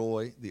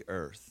destroy the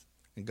earth.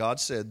 And God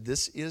said,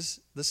 this is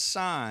the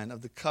sign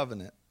of the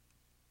covenant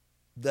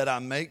that I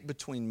make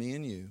between me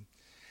and you,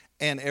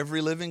 and every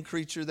living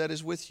creature that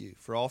is with you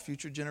for all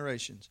future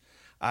generations.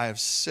 I have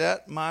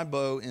set my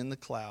bow in the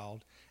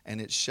cloud,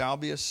 and it shall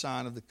be a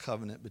sign of the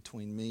covenant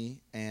between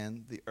me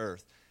and the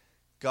earth.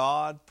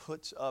 God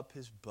puts up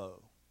his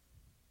bow,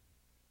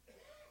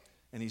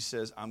 and he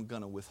says, I'm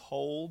going to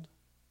withhold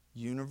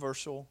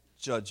universal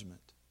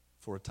judgment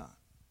for a time.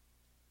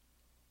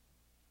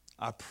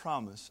 I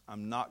promise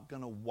I'm not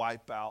going to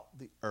wipe out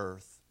the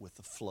earth with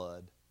the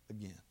flood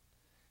again.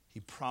 He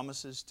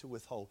promises to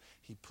withhold.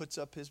 He puts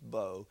up his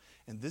bow.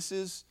 And this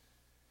is,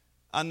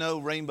 I know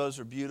rainbows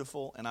are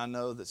beautiful, and I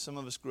know that some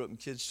of us grew up in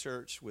kids'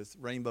 church with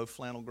rainbow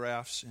flannel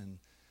graphs, and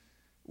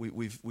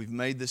we've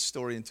made this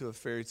story into a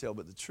fairy tale.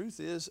 But the truth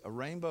is, a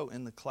rainbow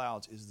in the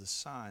clouds is the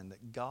sign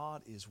that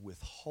God is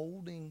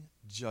withholding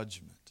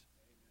judgment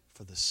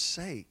for the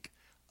sake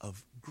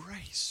of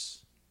grace.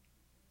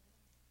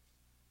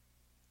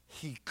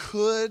 He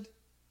could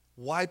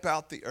wipe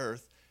out the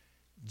earth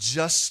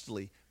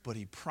justly, but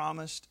he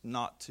promised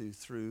not to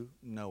through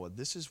Noah.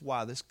 This is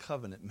why this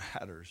covenant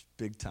matters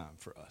big time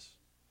for us.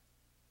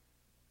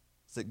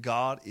 It's that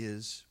God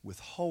is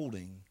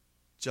withholding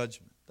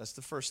judgment. That's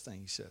the first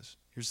thing he says.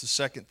 Here's the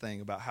second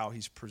thing about how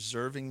he's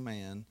preserving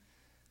man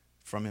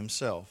from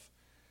himself.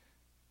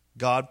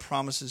 God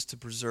promises to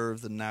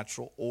preserve the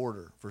natural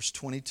order. Verse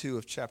 22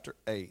 of chapter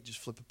 8. Just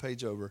flip a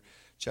page over,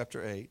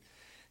 chapter 8.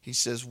 He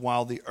says,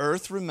 while the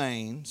earth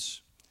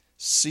remains,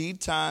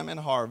 seed time and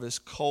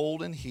harvest,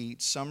 cold and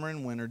heat, summer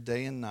and winter,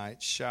 day and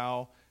night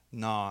shall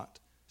not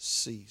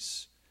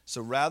cease.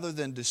 So rather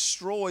than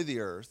destroy the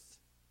earth,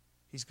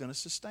 he's going to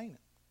sustain it.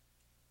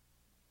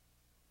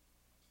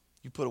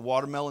 You put a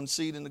watermelon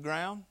seed in the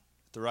ground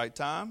at the right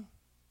time,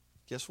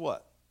 guess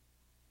what?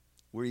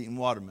 We're eating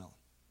watermelon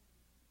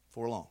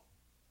for long.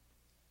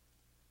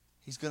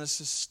 He's going to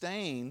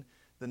sustain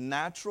the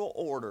natural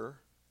order.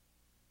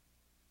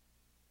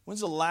 When's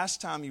the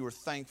last time you were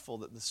thankful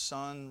that the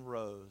sun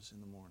rose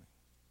in the morning?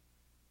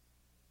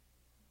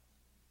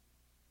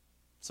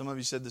 Some of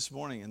you said this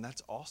morning, and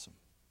that's awesome.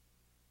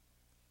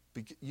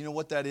 You know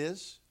what that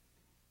is?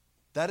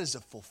 That is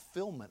a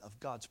fulfillment of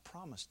God's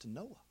promise to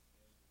Noah.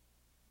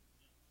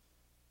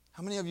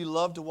 How many of you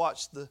love to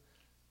watch the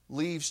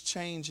leaves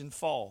change and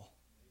fall?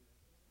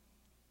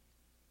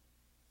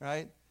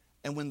 Right?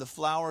 And when the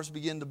flowers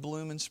begin to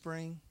bloom in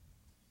spring?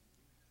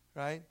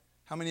 Right?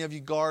 How many of you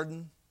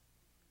garden?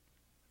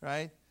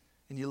 Right?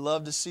 And you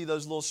love to see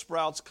those little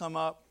sprouts come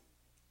up.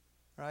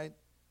 Right?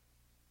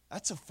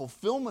 That's a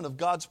fulfillment of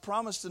God's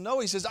promise to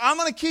Noah. He says, I'm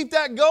going to keep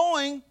that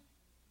going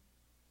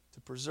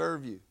to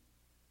preserve you.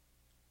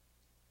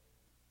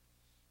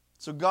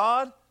 So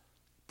God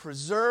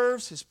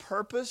preserves his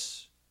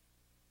purpose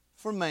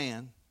for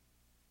man,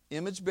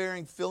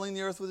 image-bearing, filling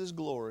the earth with his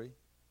glory,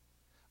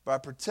 by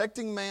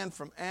protecting man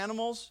from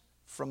animals,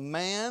 from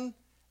man,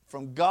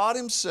 from God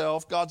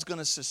himself. God's going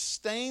to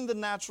sustain the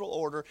natural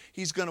order.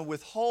 He's going to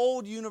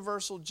withhold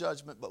universal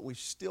judgment, but we've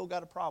still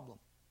got a problem.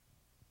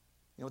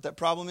 You know what that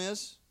problem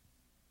is?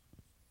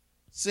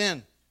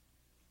 Sin.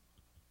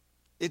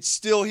 It's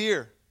still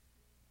here.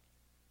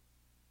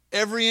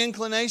 Every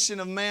inclination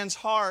of man's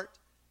heart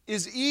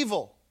is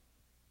evil.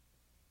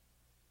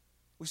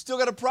 We still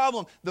got a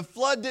problem. The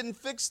flood didn't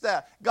fix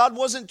that. God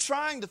wasn't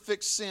trying to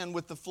fix sin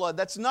with the flood.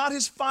 That's not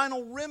his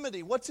final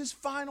remedy. What's his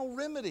final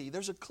remedy?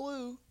 There's a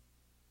clue.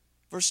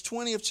 Verse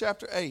 20 of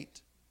chapter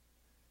 8.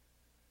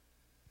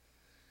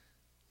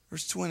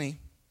 Verse 20.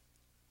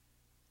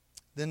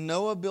 Then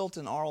Noah built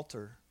an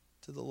altar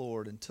to the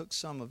Lord and took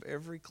some of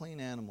every clean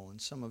animal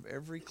and some of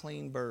every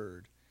clean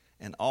bird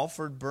and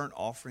offered burnt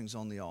offerings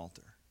on the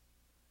altar.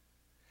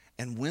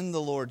 And when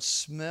the Lord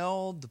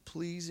smelled the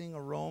pleasing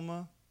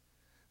aroma,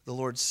 the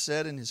Lord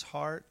said in his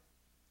heart,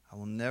 I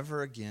will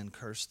never again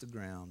curse the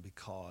ground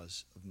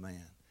because of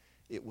man.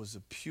 It was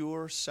a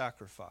pure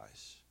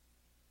sacrifice.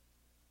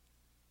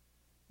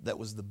 that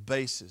was the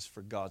basis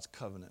for God's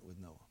covenant with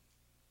Noah.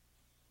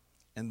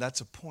 And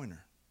that's a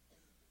pointer.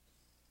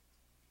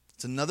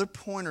 It's another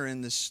pointer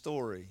in this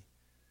story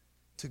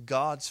to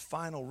God's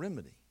final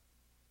remedy.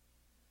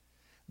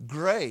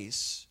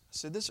 Grace, I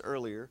said this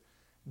earlier,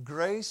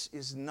 grace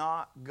is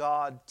not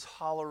God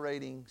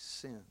tolerating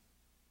sin.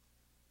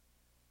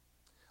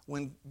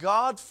 When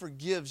God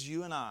forgives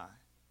you and I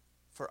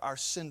for our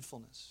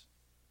sinfulness,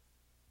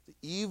 the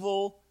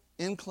evil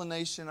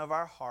inclination of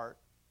our heart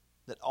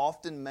that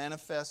often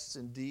manifests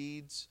in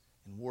deeds,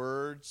 in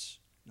words,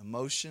 in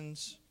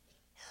emotions,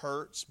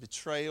 hurts,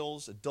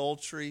 betrayals,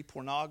 adultery,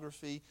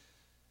 pornography,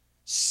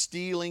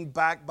 stealing,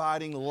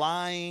 backbiting,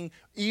 lying,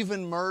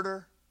 even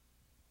murder.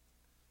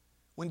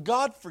 When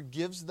God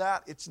forgives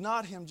that, it's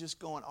not Him just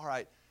going, all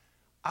right,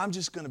 I'm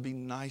just going to be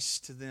nice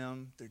to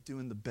them. They're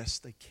doing the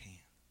best they can.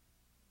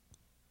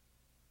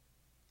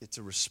 It's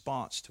a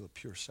response to a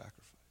pure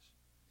sacrifice.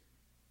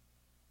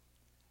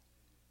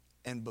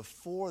 And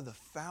before the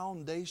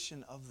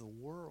foundation of the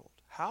world,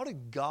 how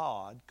did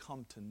God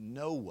come to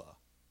Noah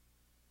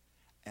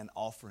and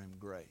offer him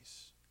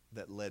grace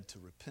that led to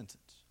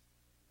repentance?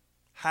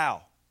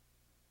 How?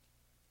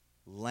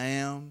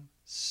 Lamb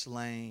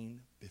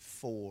slain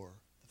before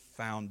the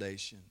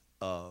foundation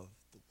of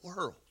the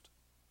world.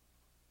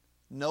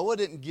 Noah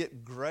didn't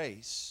get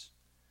grace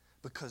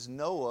because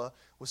Noah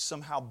was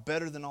somehow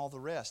better than all the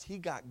rest. He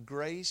got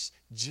grace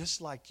just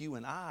like you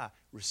and I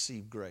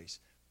receive grace,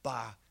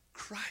 by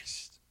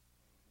Christ.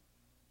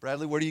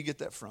 Bradley, where do you get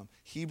that from?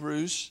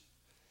 Hebrews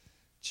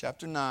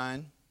chapter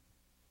 9,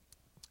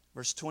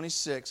 verse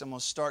 26. I'm going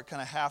to start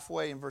kind of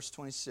halfway in verse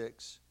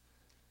 26.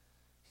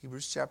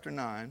 Hebrews chapter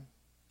 9.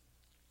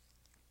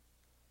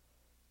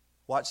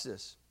 Watch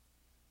this.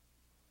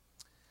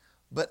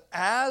 But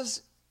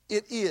as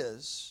it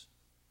is,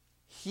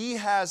 He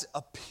has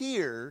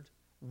appeared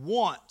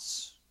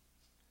once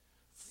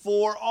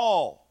for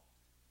all.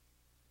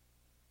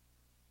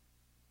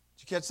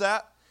 Did you catch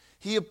that?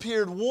 He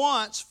appeared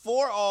once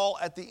for all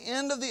at the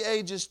end of the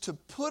ages to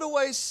put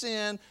away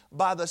sin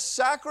by the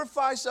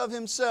sacrifice of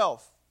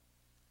Himself.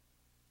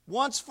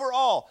 Once for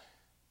all.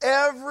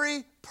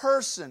 Every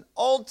person,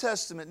 Old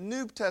Testament,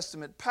 New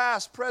Testament,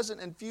 past,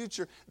 present, and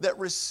future, that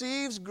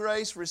receives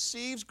grace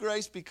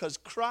because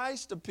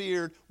Christ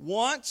appeared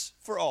once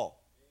for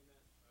all.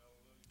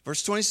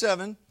 Verse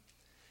 27,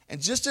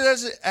 and just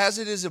as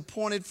it is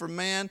appointed for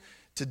man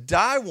to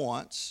die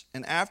once,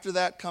 and after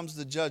that comes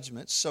the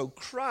judgment, so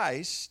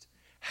Christ,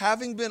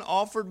 having been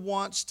offered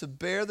once to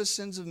bear the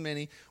sins of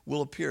many,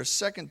 will appear a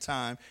second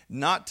time,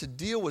 not to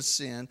deal with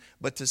sin,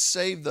 but to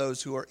save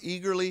those who are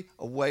eagerly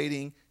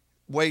waiting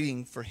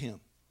for Him.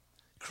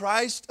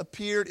 Christ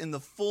appeared in the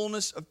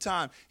fullness of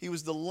time. He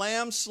was the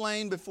Lamb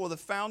slain before the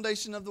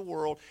foundation of the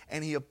world,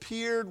 and He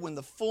appeared when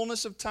the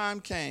fullness of time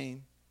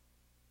came,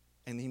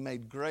 and He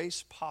made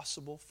grace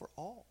possible for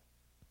all.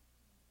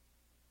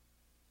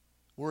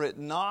 Were it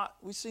not,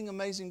 we sing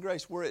Amazing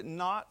Grace, were it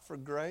not for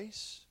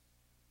grace,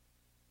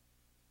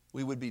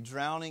 we would be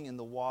drowning in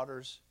the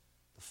waters,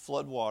 the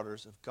flood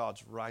waters of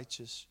God's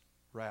righteous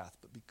wrath.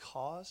 But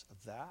because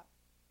of that,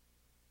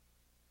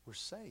 we're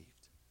saved.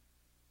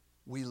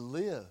 We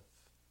live.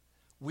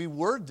 We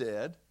were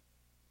dead.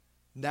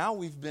 Now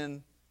we've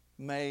been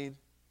made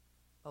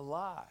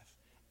alive.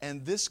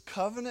 And this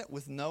covenant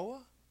with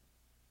Noah,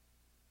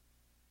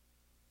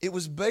 it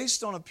was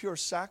based on a pure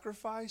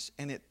sacrifice,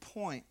 and it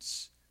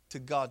points to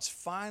God's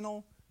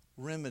final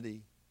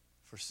remedy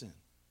for sin.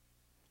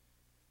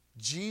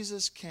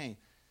 Jesus came.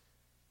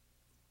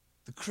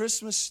 The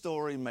Christmas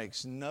story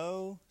makes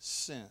no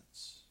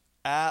sense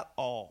at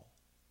all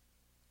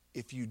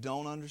if you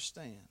don't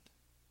understand.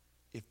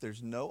 If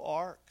there's no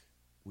ark,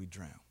 we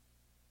drown.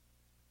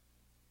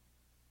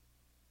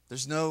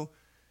 There's no,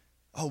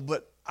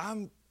 but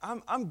I'm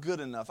good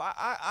enough.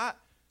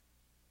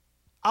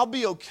 I'll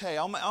be okay.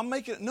 I'll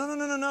make it.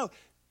 No.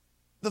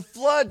 The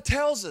flood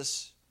tells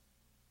us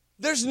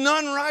there's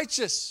none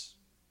righteous.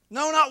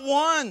 No, not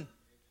one.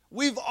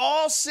 We've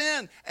all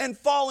sinned and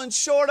fallen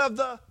short of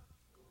the...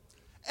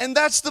 And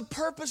that's the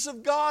purpose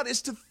of God,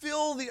 is to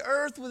fill the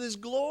earth with His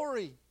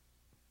glory.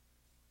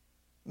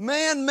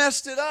 Man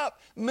messed it up.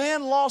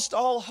 Man lost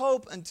all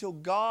hope until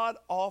God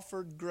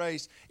offered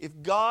grace.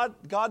 If God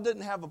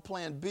didn't have a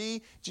plan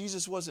B,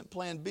 Jesus wasn't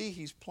plan B,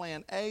 He's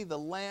plan A, the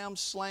Lamb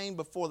slain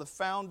before the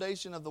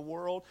foundation of the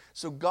world,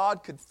 so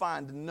God could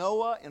find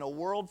Noah in a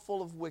world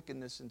full of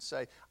wickedness and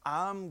say,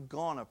 I'm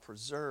going to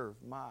preserve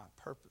my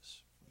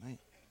purpose for man.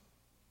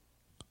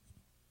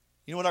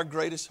 You know what our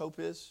greatest hope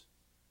is?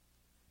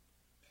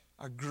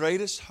 Our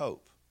greatest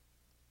hope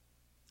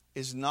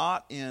is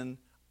not in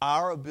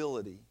our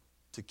ability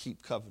to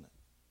keep covenant.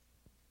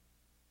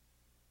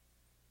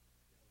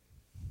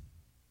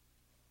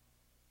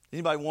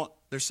 Anybody want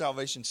their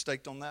salvation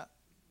staked on that?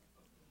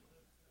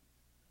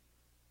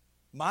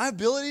 My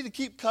ability to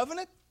keep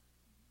covenant?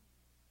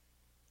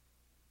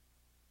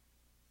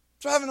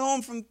 Driving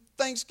home from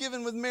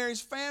Thanksgiving with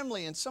Mary's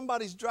family and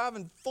somebody's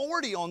driving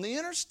 40 on the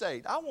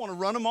interstate. I want to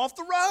run them off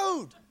the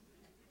road.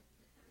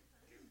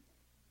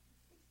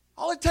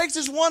 All it takes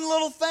is one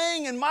little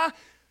thing, and my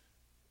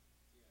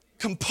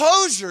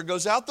composure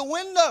goes out the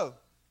window.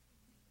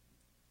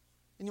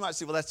 And you might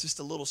say, well, that's just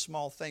a little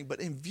small thing. But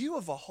in view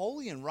of a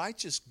holy and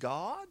righteous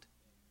God,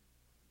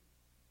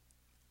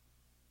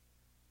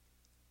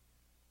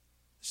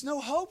 there's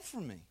no hope for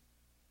me.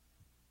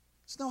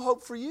 There's no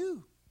hope for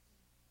you.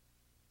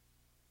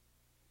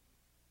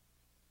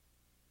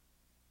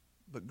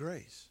 But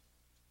grace.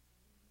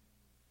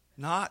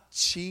 Not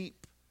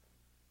cheap,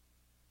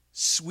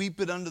 sweep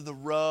it under the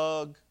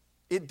rug.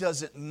 It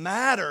doesn't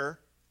matter.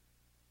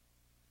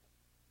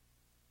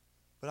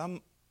 But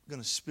I'm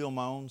going to spill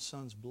my own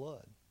son's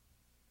blood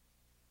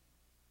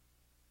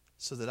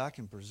so that I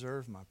can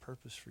preserve my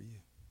purpose for you.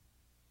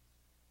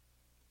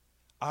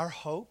 Our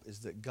hope is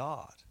that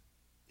God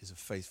is a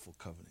faithful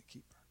covenant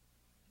keeper.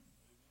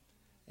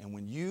 And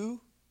when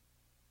you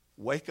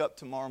wake up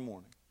tomorrow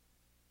morning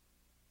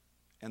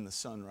and the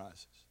sun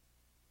rises,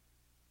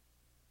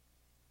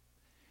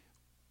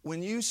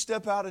 when you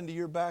step out into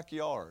your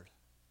backyard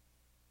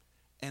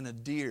and a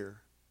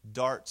deer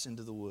darts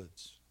into the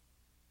woods,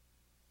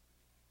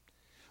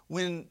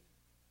 when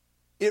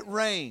it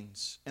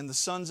rains and the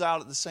sun's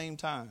out at the same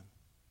time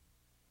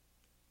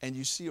and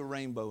you see a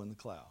rainbow in the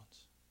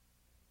clouds,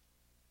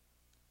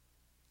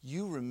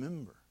 you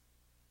remember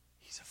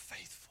He's a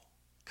faithful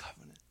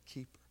covenant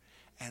keeper.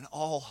 And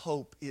all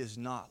hope is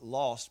not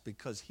lost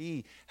because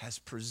He has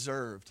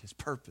preserved His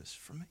purpose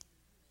for me.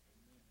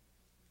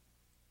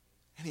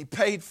 And He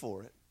paid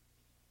for it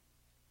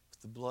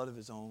with the blood of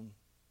His own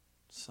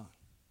Son.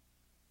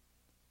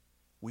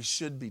 We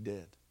should be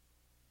dead.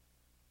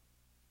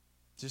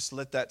 Just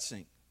let that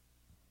sink.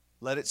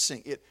 Let it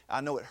sink.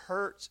 I know it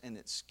hurts and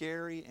it's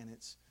scary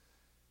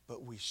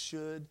but we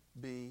should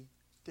be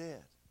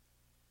dead.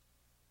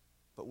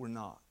 But we're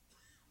not.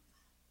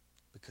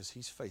 Because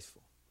He's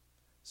faithful.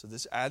 So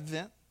this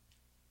Advent,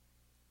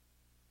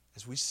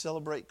 as we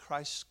celebrate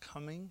Christ's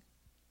coming,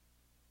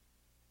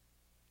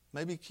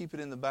 maybe keep it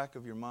in the back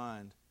of your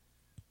mind.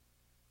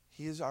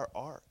 He is our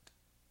ark.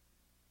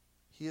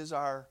 He is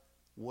our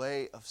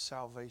way of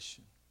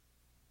salvation.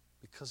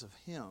 Because of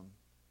Him,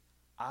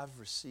 I've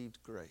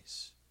received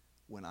grace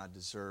when I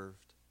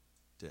deserved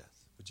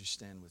death. Would you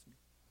stand with me?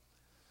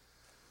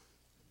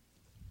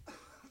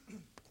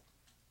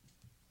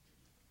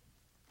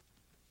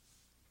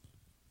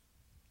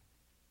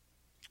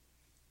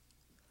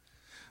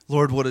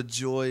 Lord, what a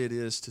joy it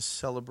is to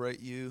celebrate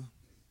You.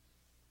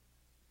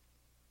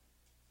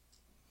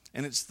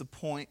 And it's the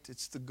point,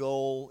 it's the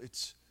goal,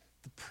 it's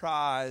the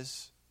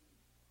prize.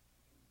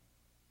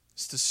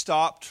 It's to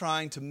stop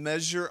trying to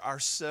measure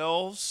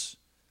ourselves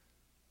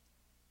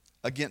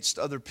against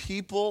other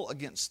people,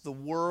 against the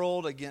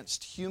world,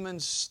 against human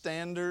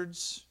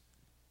standards.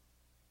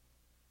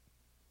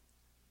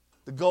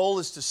 The goal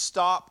is to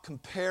stop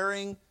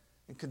comparing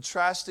and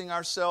contrasting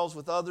ourselves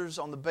with others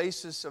on the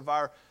basis of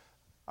our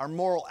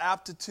moral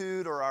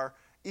aptitude or our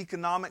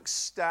economic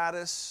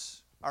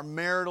status, our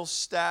marital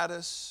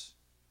status,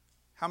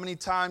 how many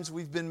times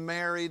we've been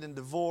married and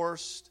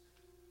divorced,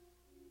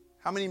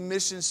 how many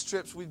mission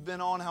trips we've been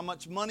on, how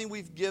much money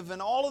we've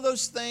given, all of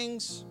those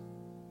things.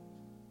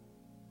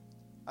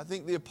 I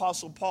think the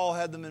Apostle Paul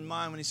had them in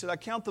mind when he said, I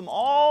count them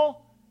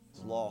all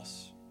as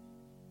loss.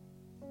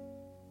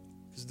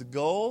 Because the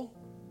goal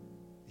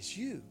is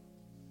You,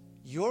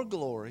 Your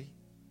glory,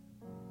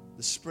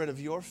 the spread of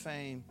Your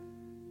fame,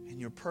 and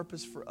Your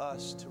purpose for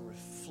us to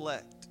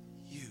reflect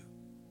You.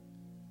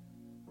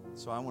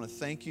 So I want to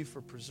thank You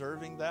for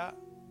preserving that.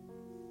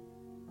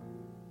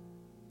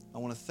 I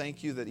want to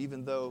thank You that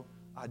even though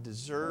I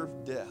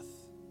deserve death,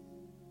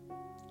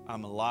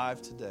 I'm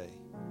alive today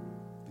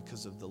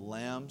because of the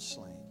Lamb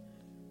slain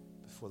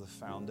before the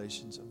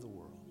foundations of the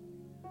world.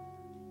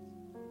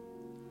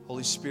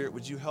 Holy Spirit,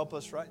 would You help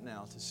us right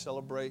now to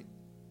celebrate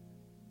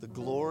the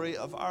glory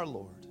of our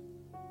Lord,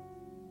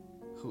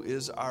 who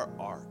is our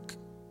ark,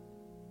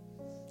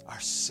 our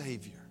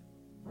Savior,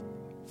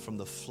 from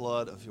the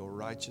flood of Your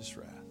righteous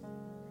wrath,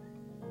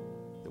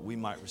 that we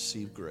might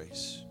receive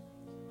grace.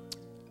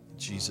 In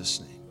Jesus'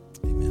 name,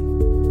 amen.